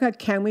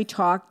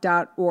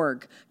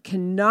americacanwetalk.org.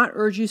 Cannot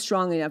urge you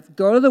strongly enough.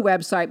 Go to the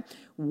website.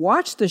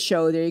 Watch the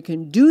show there. You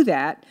can do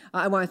that.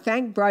 I want to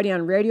thank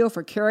Brighteon Radio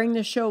for carrying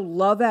the show.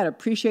 Love that.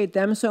 Appreciate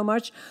them so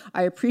much.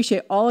 I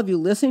appreciate all of you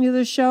listening to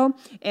this show.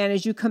 And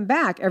as you come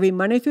back every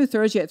Monday through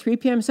Thursday at 3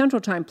 p.m. Central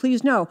Time,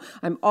 please know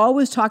I'm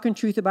always talking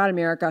truth about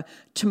America.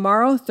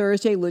 Tomorrow,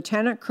 Thursday,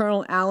 Lieutenant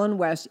Colonel Alan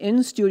West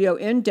in studio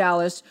in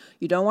Dallas.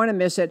 You don't want to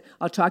miss it.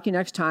 I'll talk to you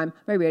next time,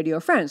 my radio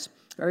friends.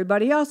 For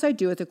everybody else, I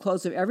do at the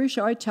close of every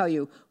show, I tell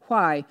you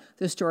why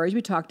the stories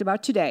we talked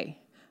about today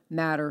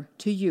matter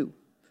to you.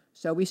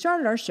 So we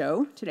started our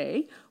show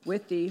today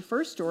with the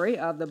first story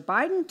of the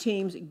Biden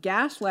team's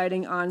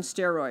gaslighting on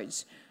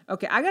steroids.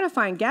 Okay, I got to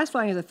find,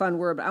 gaslighting is a fun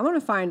word, but I want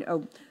to find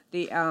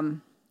the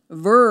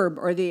verb,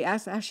 or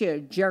actually a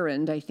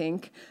gerund, I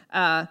think,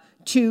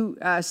 to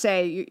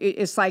say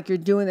it's like you're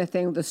doing the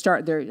thing, the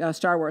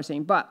Star Wars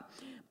thing. But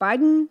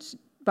Biden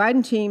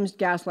team's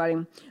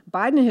gaslighting.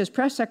 Biden and his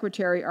press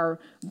secretary are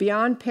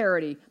beyond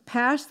parody,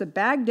 past the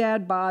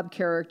Baghdad Bob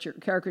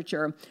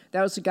caricature.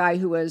 That was the guy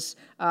who was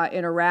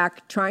in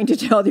Iraq trying to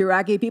tell the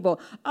Iraqi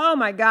people, oh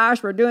my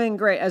gosh, we're doing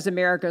great, as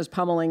America is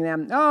pummeling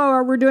them.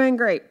 Oh, we're doing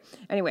great.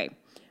 Anyway,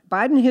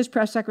 Biden and his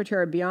press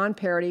secretary are beyond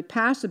parody,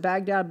 past the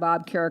Baghdad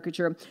Bob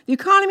caricature. The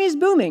economy is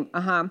booming.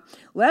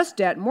 Less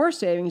debt, more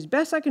savings,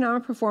 best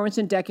economic performance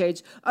in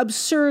decades,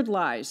 absurd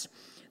lies.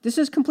 This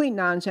is complete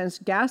nonsense,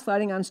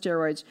 gaslighting on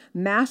steroids,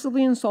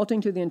 massively insulting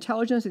to the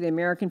intelligence of the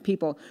American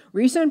people.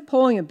 Recent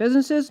polling of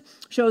businesses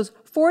shows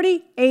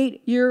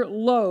 48-year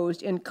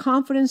lows in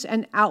confidence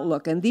and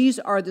outlook, and these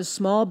are the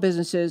small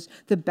businesses,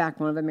 the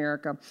backbone of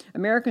America.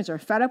 Americans are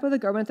fed up with a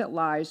government that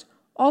lies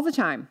all the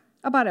time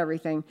about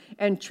everything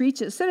and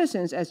treats its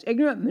citizens as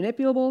ignorant,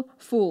 manipulable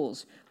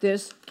fools.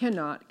 This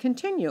cannot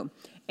continue.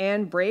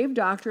 And brave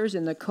doctors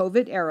in the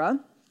COVID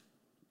era,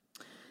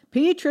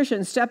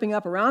 pediatricians stepping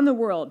up around the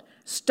world,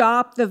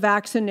 stop the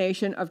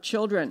vaccination of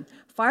children.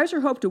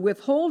 Pfizer hoped to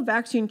withhold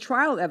vaccine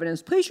trial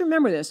evidence. Please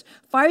remember this.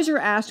 Pfizer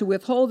asked to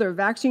withhold their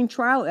vaccine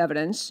trial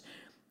evidence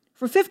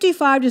for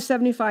 55 to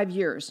 75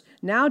 years.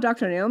 Now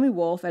Dr. Naomi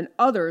Wolf and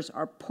others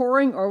are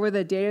poring over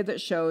the data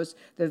that shows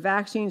the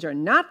vaccines are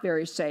not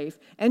very safe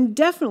and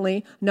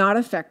definitely not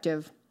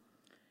effective.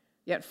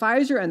 Yet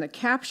Pfizer and the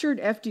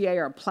captured FDA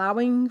are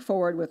plowing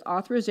forward with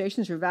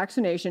authorizations for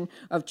vaccination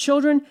of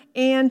children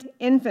and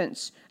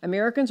infants.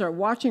 Americans are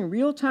watching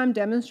real-time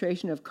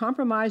demonstration of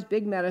compromised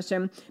big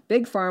medicine,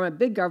 big pharma,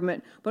 big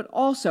government, but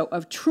also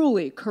of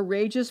truly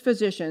courageous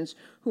physicians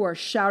who are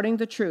shouting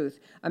the truth.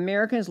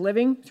 Americans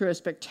living through a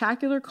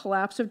spectacular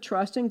collapse of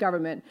trust in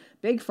government,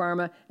 big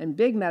pharma, and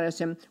big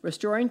medicine.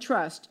 Restoring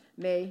trust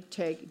may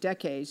take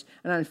decades.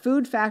 And on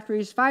food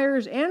factories,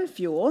 fires, and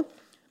fuel,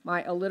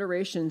 my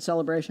alliteration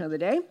celebration of the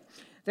day,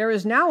 there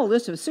is now a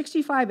list of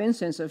 65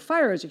 incidents of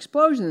fires,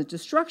 explosions,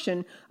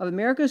 destruction of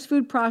America's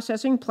food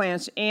processing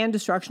plants, and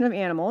destruction of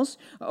animals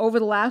over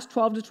the last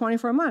 12 to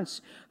 24 months,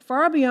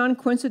 far beyond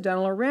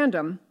coincidental or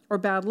random or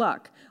bad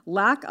luck.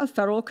 Lack of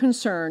federal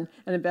concern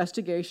and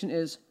investigation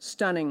is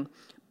stunning.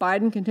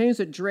 Biden continues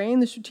to drain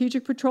the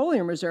Strategic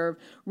Petroleum Reserve,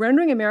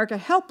 rendering America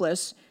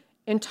helpless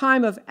in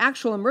time of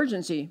actual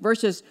emergency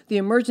versus the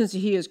emergency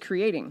he is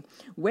creating.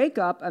 Wake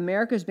up,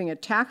 America is being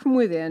attacked from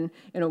within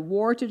in a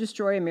war to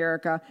destroy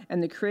America,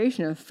 and the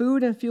creation of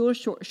food and fuel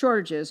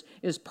shortages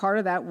is part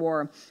of that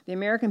war. The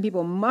American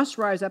people must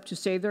rise up to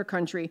save their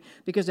country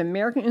because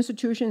American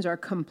institutions are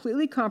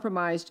completely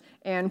compromised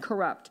and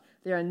corrupt.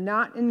 They are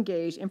not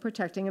engaged in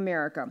protecting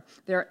America.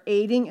 They are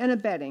aiding and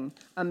abetting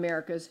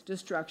America's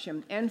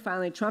destruction. And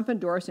finally, Trump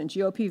endorsed and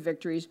GOP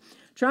victories.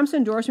 Trump's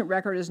endorsement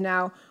record is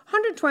now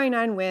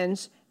 129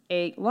 wins,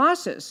 8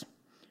 losses.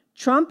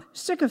 Trump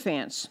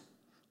sycophants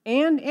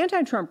and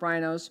anti-Trump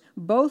rhinos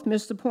both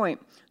missed the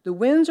point. The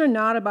wins are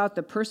not about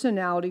the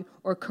personality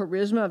or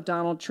charisma of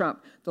Donald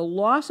Trump. The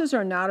losses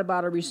are not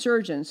about a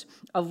resurgence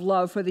of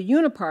love for the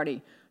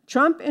uniparty.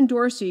 Trump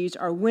endorsees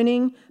are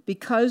winning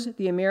because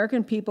the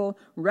American people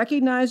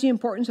recognize the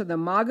importance of the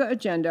MAGA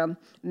agenda,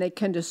 and they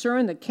can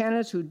discern the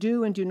candidates who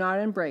do and do not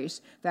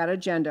embrace that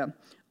agenda.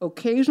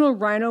 Occasional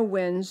rhino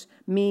wins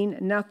mean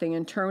nothing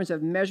in terms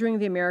of measuring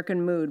the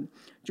American mood.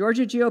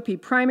 Georgia GOP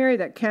primary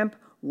that Kemp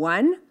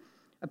won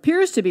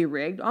appears to be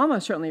rigged,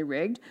 almost certainly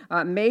rigged.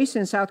 Mace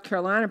in South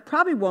Carolina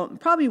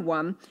probably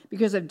won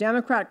because of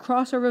Democrat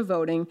crossover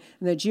voting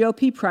in the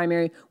GOP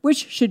primary,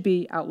 which should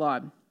be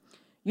outlawed.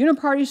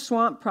 Uniparty's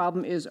swamp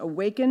problem is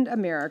awakened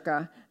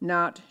America,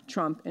 not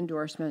Trump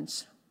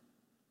endorsements.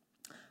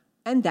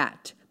 And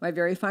that, my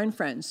very fine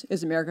friends,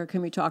 is America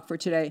Can We Talk for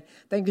today.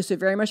 Thank you so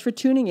very much for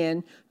tuning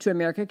in to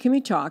America Can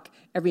We Talk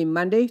every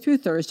Monday through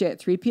Thursday at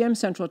 3 p.m.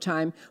 Central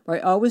Time, where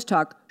I always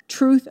talk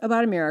truth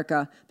about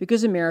America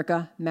because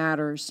America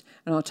matters.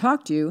 And I'll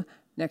talk to you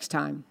next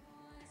time.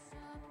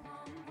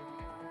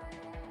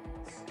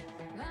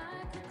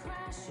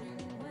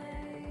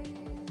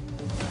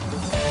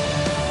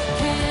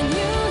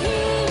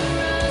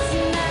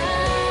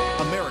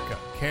 America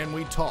Can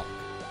We Talk?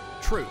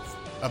 Truth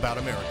about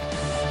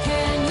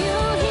America.